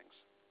really stings.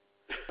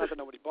 Not that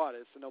nobody bought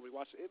it, it's that nobody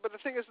watched it. But the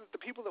thing is that the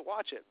people that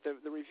watch it, the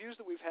reviews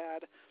that we've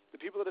had, the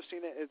people that have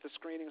seen it at the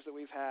screenings that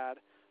we've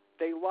had,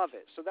 they love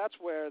it. So that's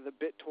where the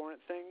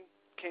BitTorrent thing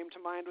came to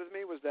mind with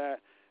me, was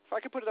that if I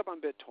could put it up on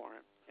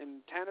BitTorrent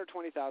and 10 or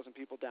 20,000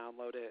 people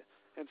download it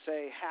and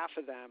say half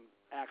of them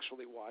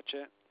actually watch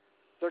it,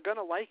 they're going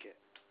to like it.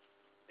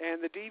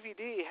 And the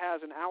DVD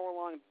has an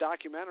hour-long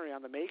documentary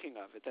on the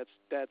making of it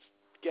that's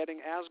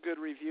getting as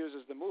good reviews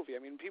as the movie.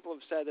 I mean, people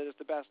have said that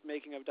it's the best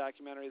making of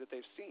documentary that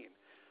they've seen.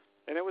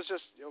 And it was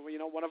just,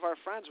 one of our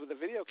friends with a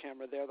video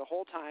camera there the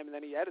whole time, and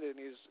then he edited, and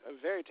he's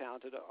very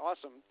talented,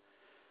 awesome,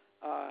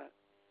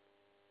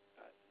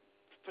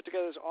 put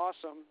together this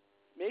awesome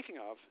making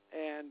of.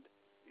 And,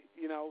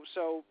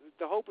 so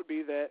the hope would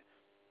be that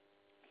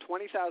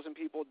 20,000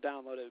 people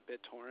download it at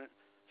BitTorrent,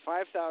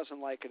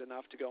 5,000 like it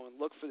enough to go and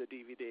look for the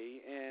DVD,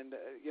 and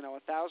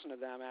 1,000 of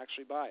them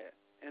actually buy it,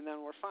 and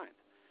then we're fine.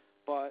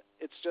 But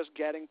it's just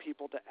getting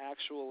people to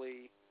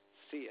actually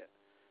see it.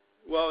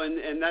 Well,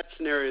 and that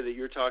scenario that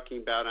you're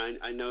talking about,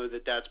 I know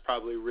that that's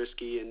probably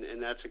risky,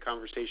 and that's a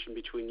conversation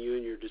between you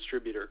and your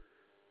distributor.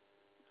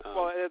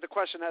 Well, the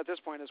question at this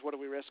point is, what are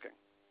we risking?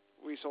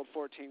 We sold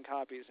 14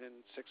 copies in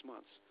 6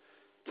 months.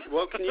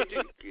 Well, can you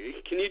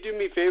do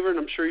me a favor, and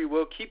I'm sure you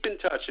will, keep in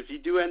touch. If you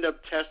do end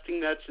up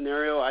testing that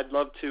scenario, I'd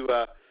love to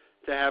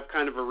have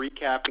kind of a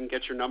recap and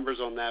get your numbers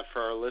on that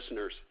for our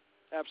listeners.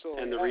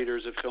 Absolutely. And the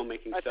readers of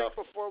Filmmaking I Stuff.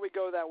 think before we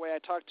go that way, I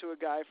talked to a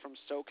guy from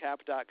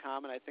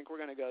SoCap.com, and I think we're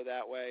going to go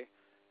that way,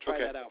 try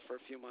that out for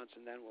a few months,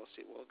 and then we'll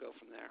see. We'll go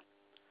from there.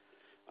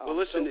 Well,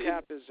 listen,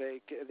 SoCap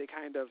they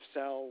kind of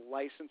sell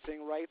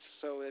licensing rights.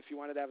 So if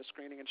you wanted to have a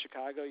screening in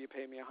Chicago, you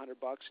pay me $100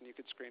 and you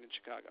could screen in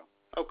Chicago.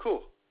 Oh,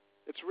 cool.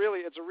 It's a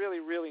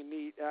really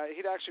neat.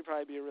 He'd actually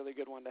probably be a really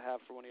good one to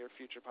have for one of your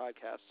future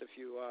podcasts if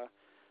you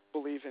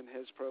believe in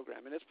his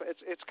program. And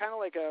it's kind of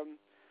like a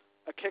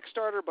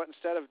Kickstarter, but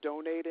instead of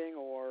donating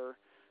or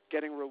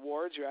getting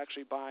rewards, you're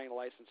actually buying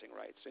licensing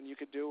rights, and you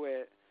could do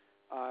it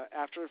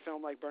after a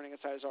film like Burning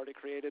Inside is already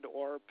created,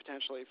 or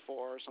potentially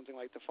for something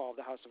like The Fall of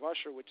the House of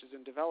Usher, which is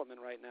in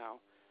development right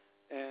now.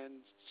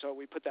 And so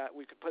we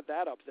could put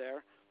that up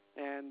there,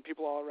 and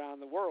people all around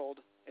the world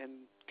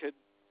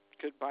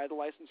could buy the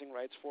licensing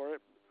rights for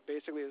it,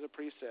 basically as a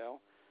pre-sale.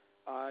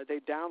 They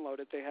download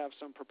it. They have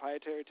some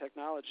proprietary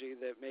technology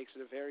that makes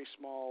it a very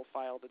small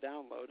file to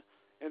download,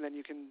 and then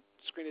you can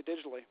screen it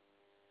digitally.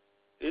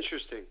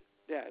 Interesting.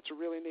 Yeah, it's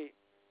really neat.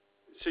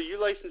 So you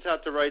license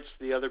out the rights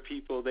to the other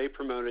people, they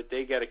promote it,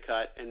 they get a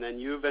cut, and then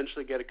you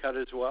eventually get a cut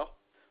as well?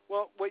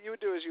 Well, what you would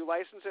do is you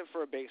license it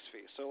for a base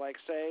fee. So like,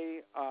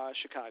 say,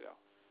 Chicago.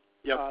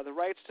 Yep. The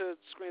rights to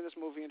screen this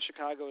movie in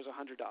Chicago is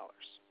 $100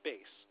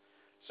 base.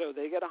 So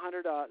they get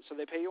 $100. So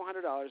they pay you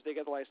 $100. They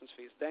get the license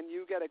fees. Then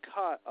you get a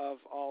cut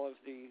of all of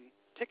the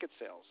ticket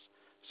sales.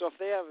 So if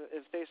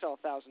they sell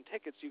 1,000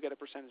 tickets, you get a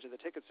percentage of the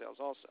ticket sales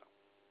also.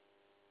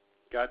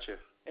 Gotcha.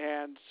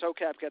 And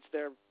SoCap gets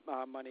their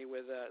money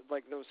with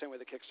like the same way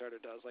the Kickstarter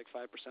does, like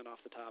 5%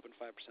 off the top and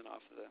 5%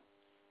 off the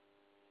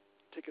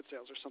ticket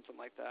sales or something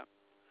like that.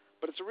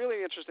 But it's a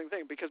really interesting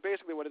thing because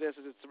basically what it is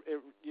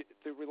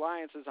the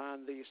reliance is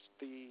on the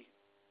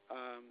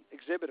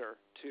exhibitor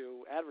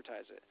to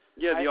advertise it.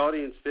 Yeah, the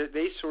audience,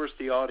 they source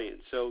the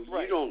audience, so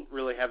right. You don't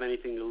really have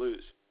anything to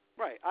lose.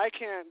 Right. I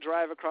can't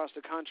drive across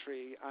the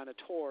country on a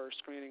tour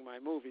screening my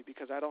movie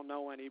because I don't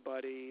know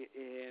anybody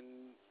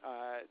in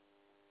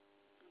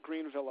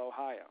Greenville,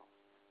 Ohio.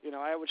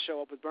 I would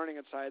show up with Burning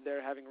Inside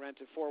there having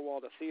rented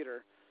four-walled a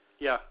theater.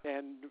 Yeah.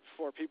 And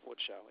 4 people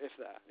would show, if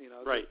that.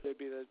 Right. There'd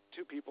be the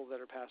 2 people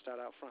that are passed out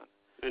front.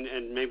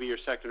 And maybe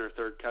your second or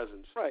third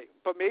cousins. Right.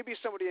 But maybe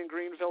somebody in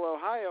Greenville,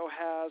 Ohio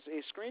has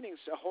a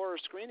horror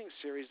screening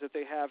series that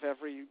they have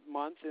every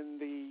month in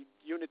the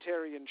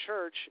Unitarian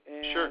Church,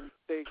 and sure.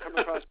 They come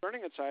across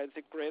Burning Inside and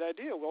think, great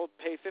idea. We'll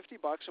pay $50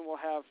 and we'll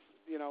have,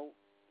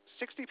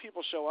 60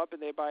 people show up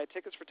and they buy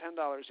tickets for $10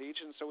 each,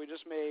 and so we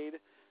just made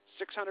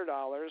 $600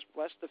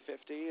 less the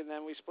 $50, and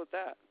then we split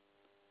that.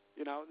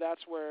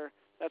 That's where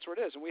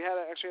it is. And we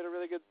actually had a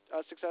really good,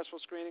 successful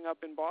screening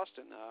up in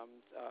Boston.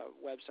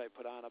 Website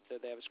put on up there.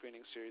 They have a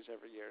screening series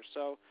every year.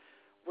 So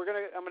I'm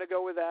gonna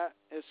go with that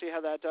and see how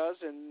that does.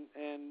 And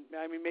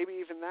I mean maybe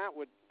even that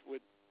would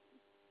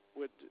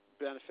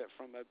benefit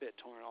from a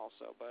BitTorrent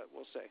also, but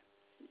we'll see.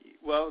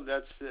 Well,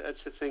 that's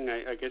the thing.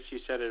 I guess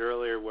you said it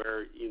earlier,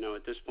 where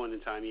at this point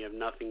in time you have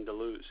nothing to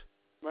lose.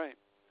 Right.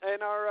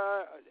 And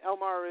our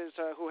Elmar is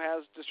who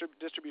has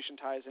distribution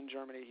ties in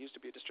Germany. He used to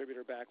be a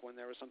distributor back when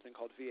there was something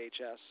called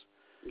VHS.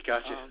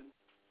 Gotcha.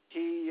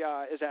 He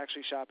is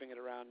actually shopping it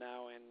around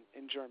now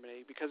in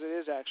Germany because it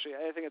is actually,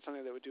 I think it's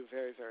something that would do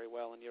very, very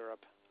well in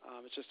Europe.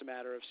 It's just a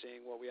matter of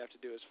seeing what we have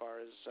to do as far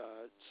as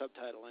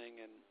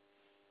subtitling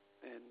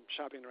and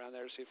shopping around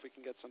there to see if we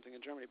can get something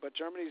in Germany. But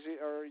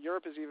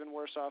Europe is even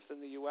worse off than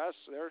the U.S.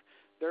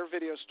 Their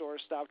video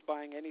stores stopped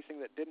buying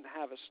anything that didn't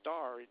have a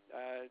star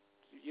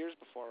years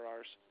before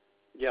ours.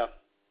 Yeah.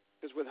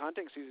 Because with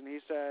hunting season, he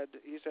said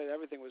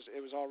everything was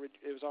all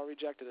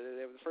rejected.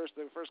 The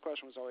first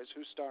question was always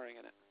who's starring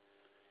in it.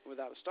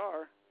 Without a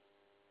star,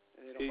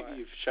 they don't buy it.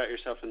 You've shot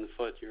yourself in the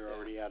foot. You're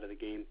already out of the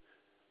game.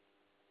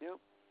 Yeah.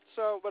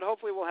 So, but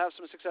hopefully we'll have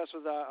some success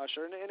with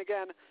Usher. And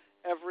again,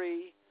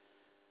 every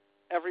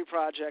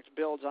project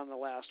builds on the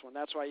last one.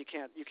 That's why you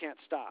can't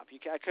stop.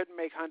 I couldn't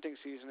make hunting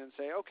season and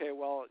say, okay,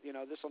 well,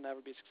 this will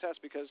never be a success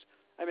because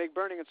I make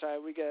Burning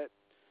Inside. We get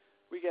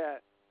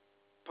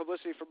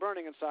publicity for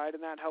Burning Inside,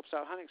 and that helps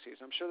out hunting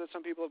season. I'm sure that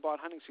some people have bought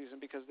hunting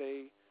season because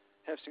they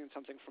have seen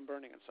something from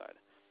Burning Inside.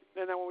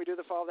 And then when we do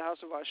the Fall of the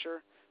House of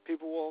Usher,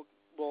 people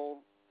will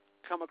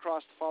come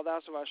across the Fall of the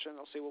House of Usher, and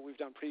they'll see what we've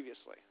done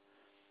previously.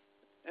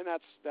 And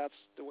that's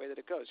the way that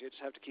it goes. You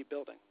just have to keep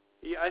building.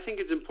 Yeah, I think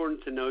it's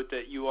important to note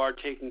that you are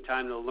taking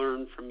time to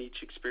learn from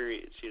each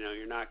experience.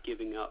 You're not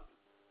giving up.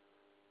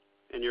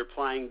 and you're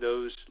applying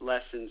those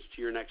lessons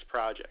to your next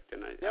project.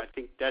 And I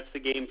think that's the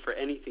game for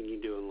anything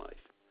you do in life.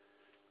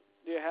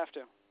 You have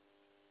to.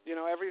 You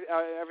know,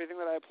 everything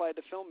that I applied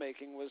to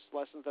filmmaking was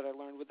lessons that I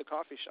learned with the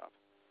coffee shop.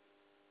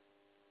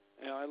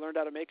 You know, I learned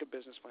how to make a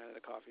business plan at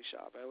a coffee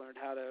shop. I learned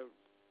how to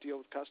deal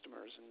with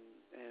customers,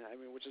 and I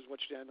mean, which is what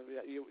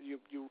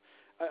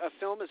a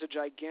film is a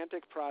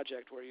gigantic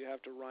project where you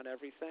have to run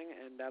everything,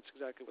 and that's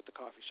exactly what the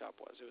coffee shop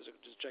was. It was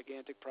just a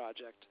gigantic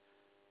project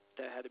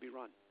that had to be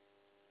run.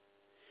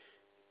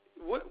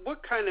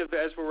 What kind of,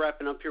 as we're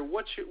wrapping up here,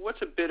 what's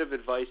a bit of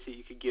advice that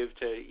you could give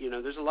to, you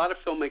know, there's a lot of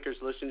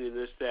filmmakers listening to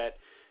this that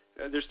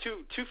there's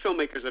two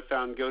filmmakers I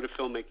found go to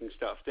filmmaking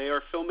stuff. They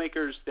are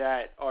filmmakers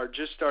that are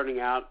just starting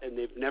out and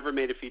they've never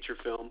made a feature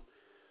film.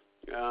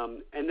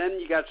 And then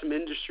you got some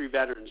industry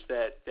veterans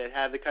that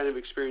have the kind of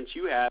experience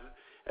you have,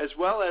 as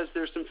well as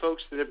there's some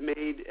folks that have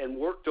made and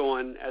worked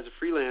on, as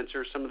a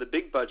freelancer, some of the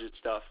big budget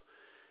stuff.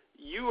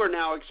 You are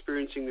now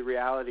experiencing the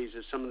realities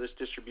of some of this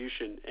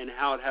distribution and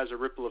how it has a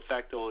ripple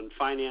effect on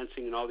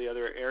financing and all the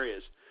other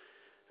areas.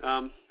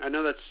 I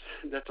know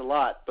that's a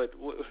lot, but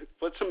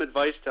what's some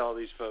advice to all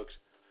these folks?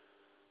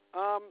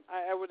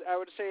 I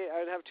would say I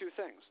would have two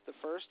things. The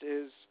first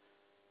is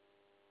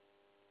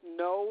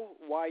know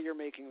why you're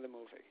making the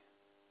movie.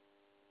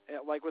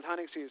 Like with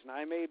Hunting Season,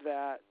 I made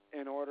that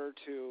in order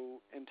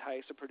to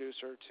entice a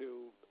producer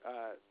to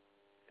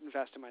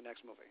invest in my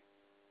next movie.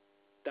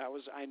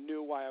 I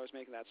knew why I was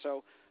making that.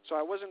 So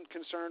I wasn't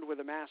concerned with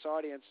a mass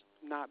audience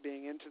not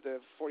being into the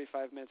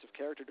 45 minutes of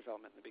character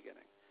development in the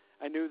beginning.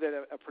 I knew that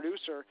a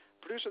producer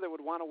that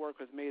would want to work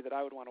with me, that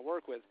I would want to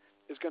work with,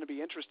 is going to be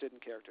interested in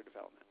character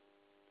development,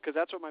 because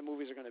that's what my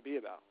movies are going to be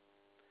about.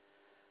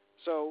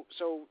 So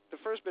the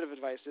first bit of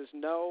advice is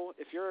know,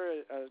 if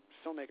you're a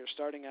filmmaker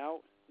starting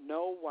out,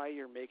 know why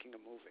you're making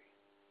a movie.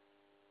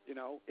 You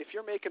know, if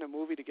you're making a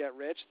movie to get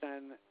rich,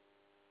 then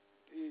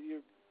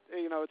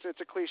you know, it's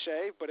a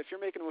cliche, but if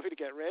you're making a movie to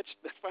get rich,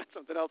 then find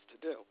something else to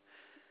do,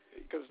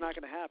 because it's not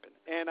going to happen.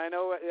 And I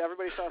know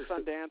everybody saw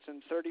Sundance,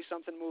 and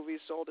 30-something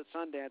movies sold at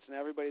Sundance, and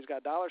everybody's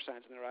got dollar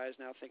signs in their eyes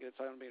now thinking it's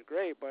going to be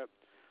great, but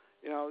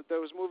you know,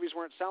 those movies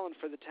weren't selling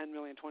for the $10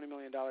 million, $20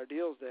 million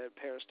deals that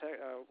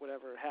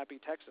Happy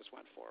Texas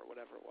went for,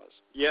 whatever it was.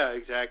 Yeah,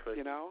 exactly.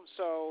 You know,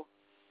 so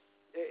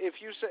if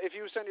you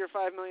send your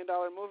 $5 million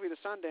movie to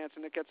Sundance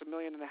and it gets $1.5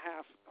 million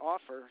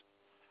offer,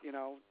 you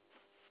know,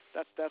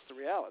 that's the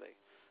reality.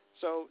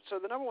 So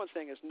the number one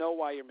thing is know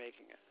why you're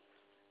making it,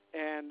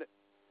 and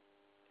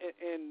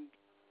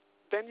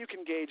then you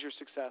can gauge your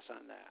success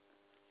on that.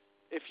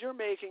 If you're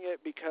making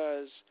it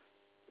because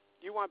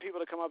you want people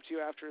to come up to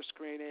you after a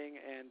screening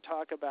and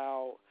talk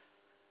about,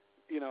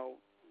 you know,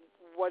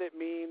 what it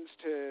means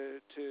to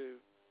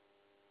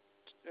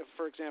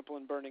for example,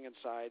 in Burning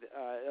Inside,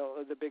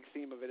 the big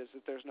theme of it is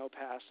that there's no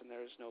past and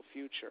there's no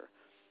future.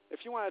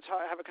 If you want to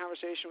have a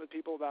conversation with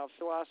people about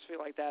philosophy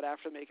like that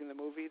after making the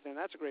movie, then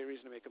that's a great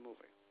reason to make a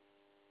movie,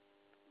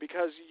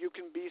 because you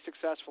can be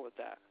successful at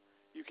that.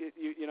 You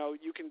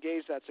can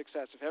gauge that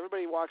success. If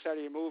everybody walks out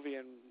of your movie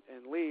and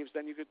leaves,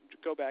 then you could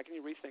go back and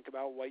you rethink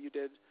about what you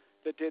did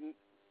that didn't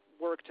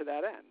work to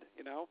that end.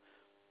 You know,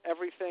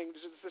 everything.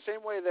 It's the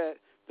same way that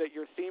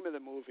your theme of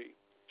the movie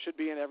should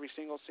be in every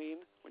single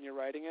scene when you're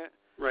writing it.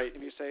 Right.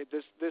 And you say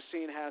this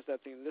scene has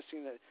that theme. This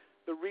scene,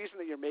 the reason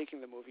that you're making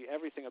the movie,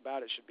 everything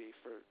about it should be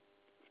for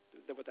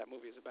what that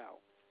movie is about.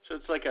 So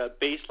it's like a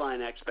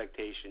baseline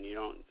expectation. You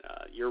don't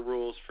your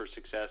rules for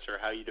success or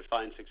how you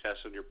define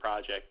success on your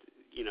project.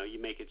 You know,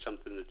 you make it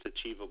something that's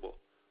achievable.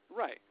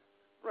 Right.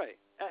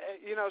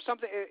 You know,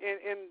 something.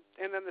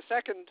 And then the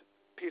second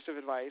piece of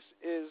advice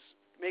is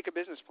make a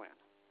business plan.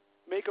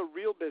 Make a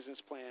real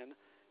business plan,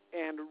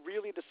 and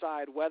really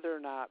decide whether or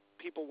not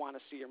people want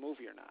to see your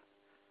movie or not.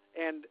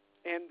 And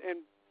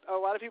a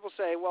lot of people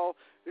say, well,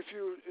 if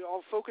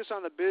I'll focus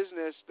on the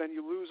business, then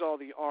you lose all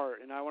the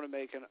art, and I want to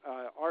make an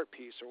art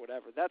piece or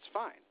whatever. That's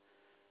fine.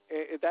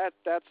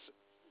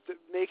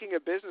 Making a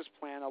business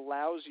plan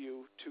allows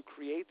you to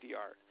create the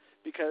art,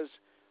 because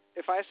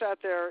if I sat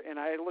there and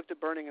I looked at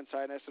Burning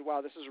Inside and I said,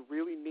 wow, this is a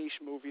really niche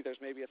movie, there's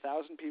maybe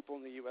 1,000 people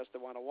in the U.S.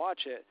 that want to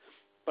watch it,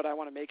 but I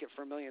want to make it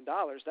for $1 million,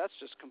 that's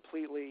just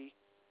completely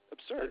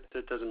absurd.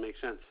 That doesn't make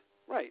sense.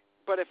 Right.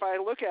 But if I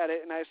look at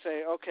it and I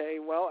say, okay,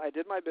 well, I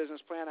did my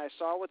business plan, I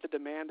saw what the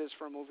demand is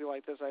for a movie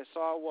like this, I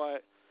saw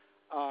what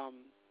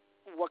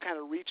kind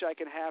of reach I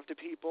can have to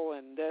people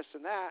and this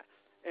and that,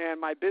 and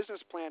my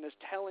business plan is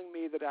telling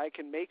me that I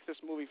can make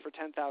this movie for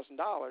 $10,000,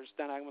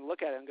 then I'm going to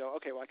look at it and go,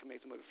 okay, well, I can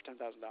make the movie for $10,000.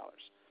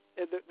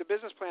 The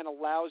business plan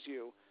allows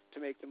you to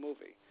make the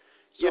movie.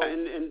 So, yeah,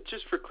 and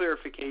just for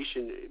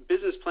clarification,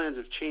 business plans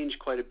have changed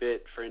quite a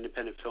bit for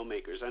independent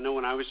filmmakers. I know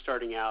when I was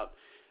starting out,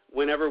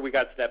 whenever we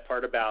got to that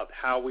part about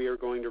how we are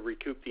going to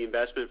recoup the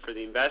investment for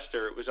the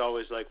investor, it was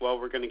always like, well,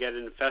 we're going to get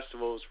into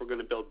festivals, we're going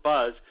to build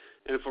buzz,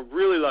 and if we're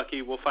really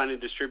lucky, we'll find a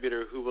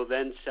distributor who will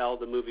then sell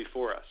the movie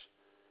for us.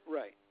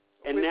 Right.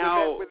 And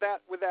now with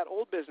that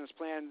old business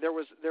plan,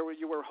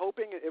 you were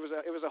hoping it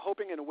was a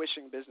hoping and a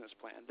wishing business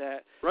plan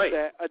that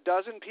a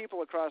dozen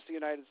people across the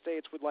United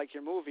States would like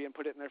your movie and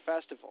put it in their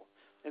festival,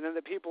 and then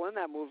the people in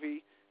that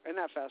movie in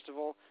that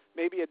festival,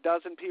 maybe a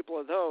dozen people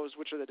of those,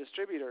 which are the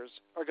distributors,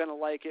 are going to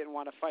like it and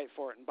want to fight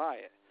for it and buy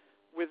it.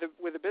 With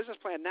a business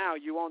plan now,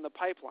 you own the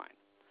pipeline.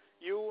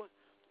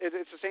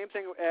 It's the same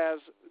thing as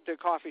the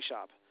coffee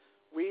shop.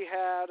 We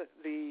had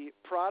the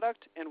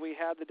product and we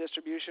had the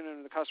distribution,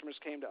 and the customers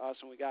came to us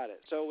and we got it.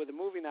 So with a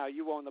movie now,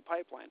 you own the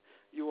pipeline.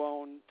 You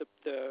own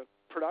the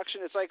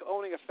production. It's like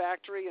owning a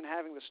factory and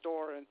having the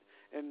store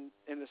in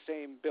the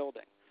same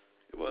building.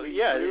 Well,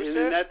 yeah, and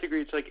in that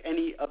degree, it's like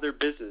any other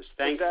business,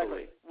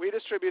 thankfully. Exactly. We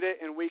distribute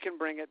it and we can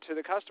bring it to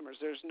the customers.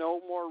 There's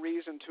no more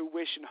reason to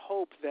wish and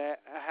hope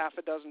that a half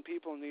a dozen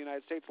people in the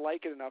United States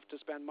like it enough to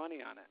spend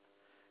money on it.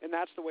 And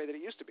that's the way that it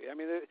used to be. I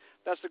mean,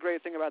 that's the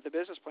great thing about the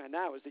business plan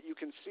now is that you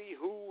can see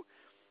who,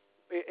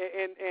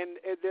 and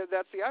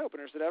that's the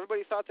eye-openers, that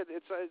everybody thought that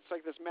it's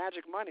like this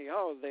magic money.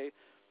 Oh,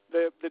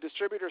 the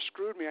distributor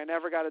screwed me. I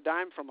never got a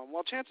dime from them.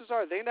 Well, chances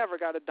are they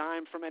never got a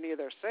dime from any of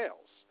their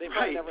sales. They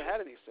probably never had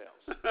any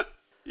sales.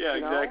 Yeah,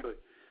 exactly.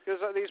 Because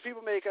these people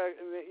make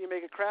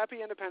a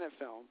crappy independent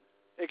film.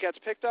 It gets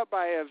picked up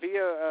by a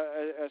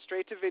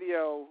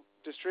straight-to-video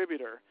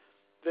distributor.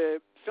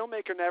 The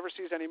filmmaker never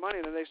sees any money,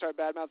 and then they start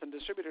bad-mouthing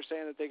distributors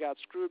saying that they got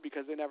screwed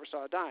because they never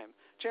saw a dime.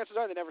 Chances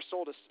are they never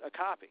sold a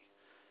copy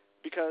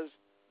because,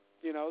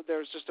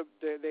 there's just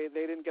they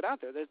didn't get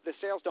out there. The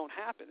sales don't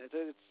happen.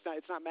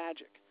 It's not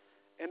magic.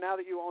 And now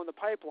that you own the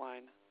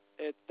pipeline,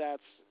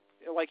 that's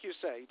like you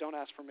say, you don't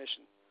ask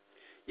permission.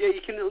 Yeah,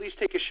 you can at least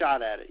take a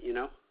shot at it,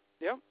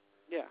 Yep.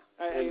 Yeah.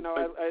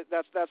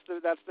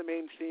 That's the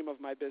main theme of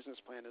my business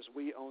plan is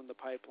we own the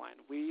pipeline.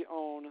 We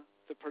own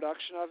the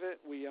production of it,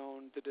 we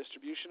own the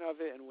distribution of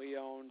it, and we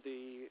own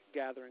the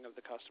gathering of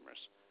the customers.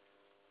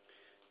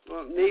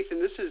 Well, Nathan,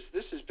 this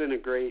has been a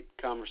great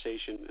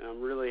conversation.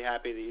 I'm really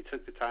happy that you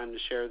took the time to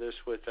share this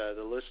with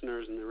the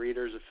listeners and the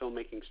readers of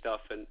Filmmaking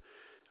Stuff, and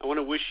I want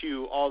to wish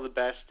you all the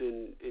best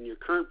in your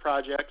current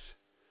projects,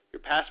 your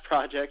past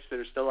projects that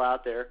are still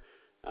out there,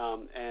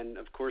 and,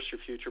 of course, your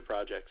future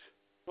projects.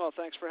 Well,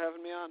 thanks for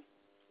having me on.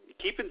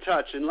 Keep in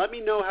touch, and let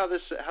me know how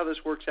this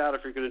works out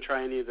if you're going to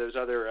try any of those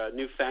other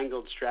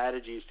newfangled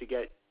strategies to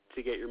get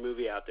your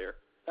movie out there.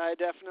 I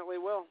definitely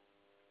will.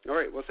 All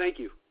right. Well, thank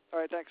you. All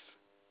right. Thanks.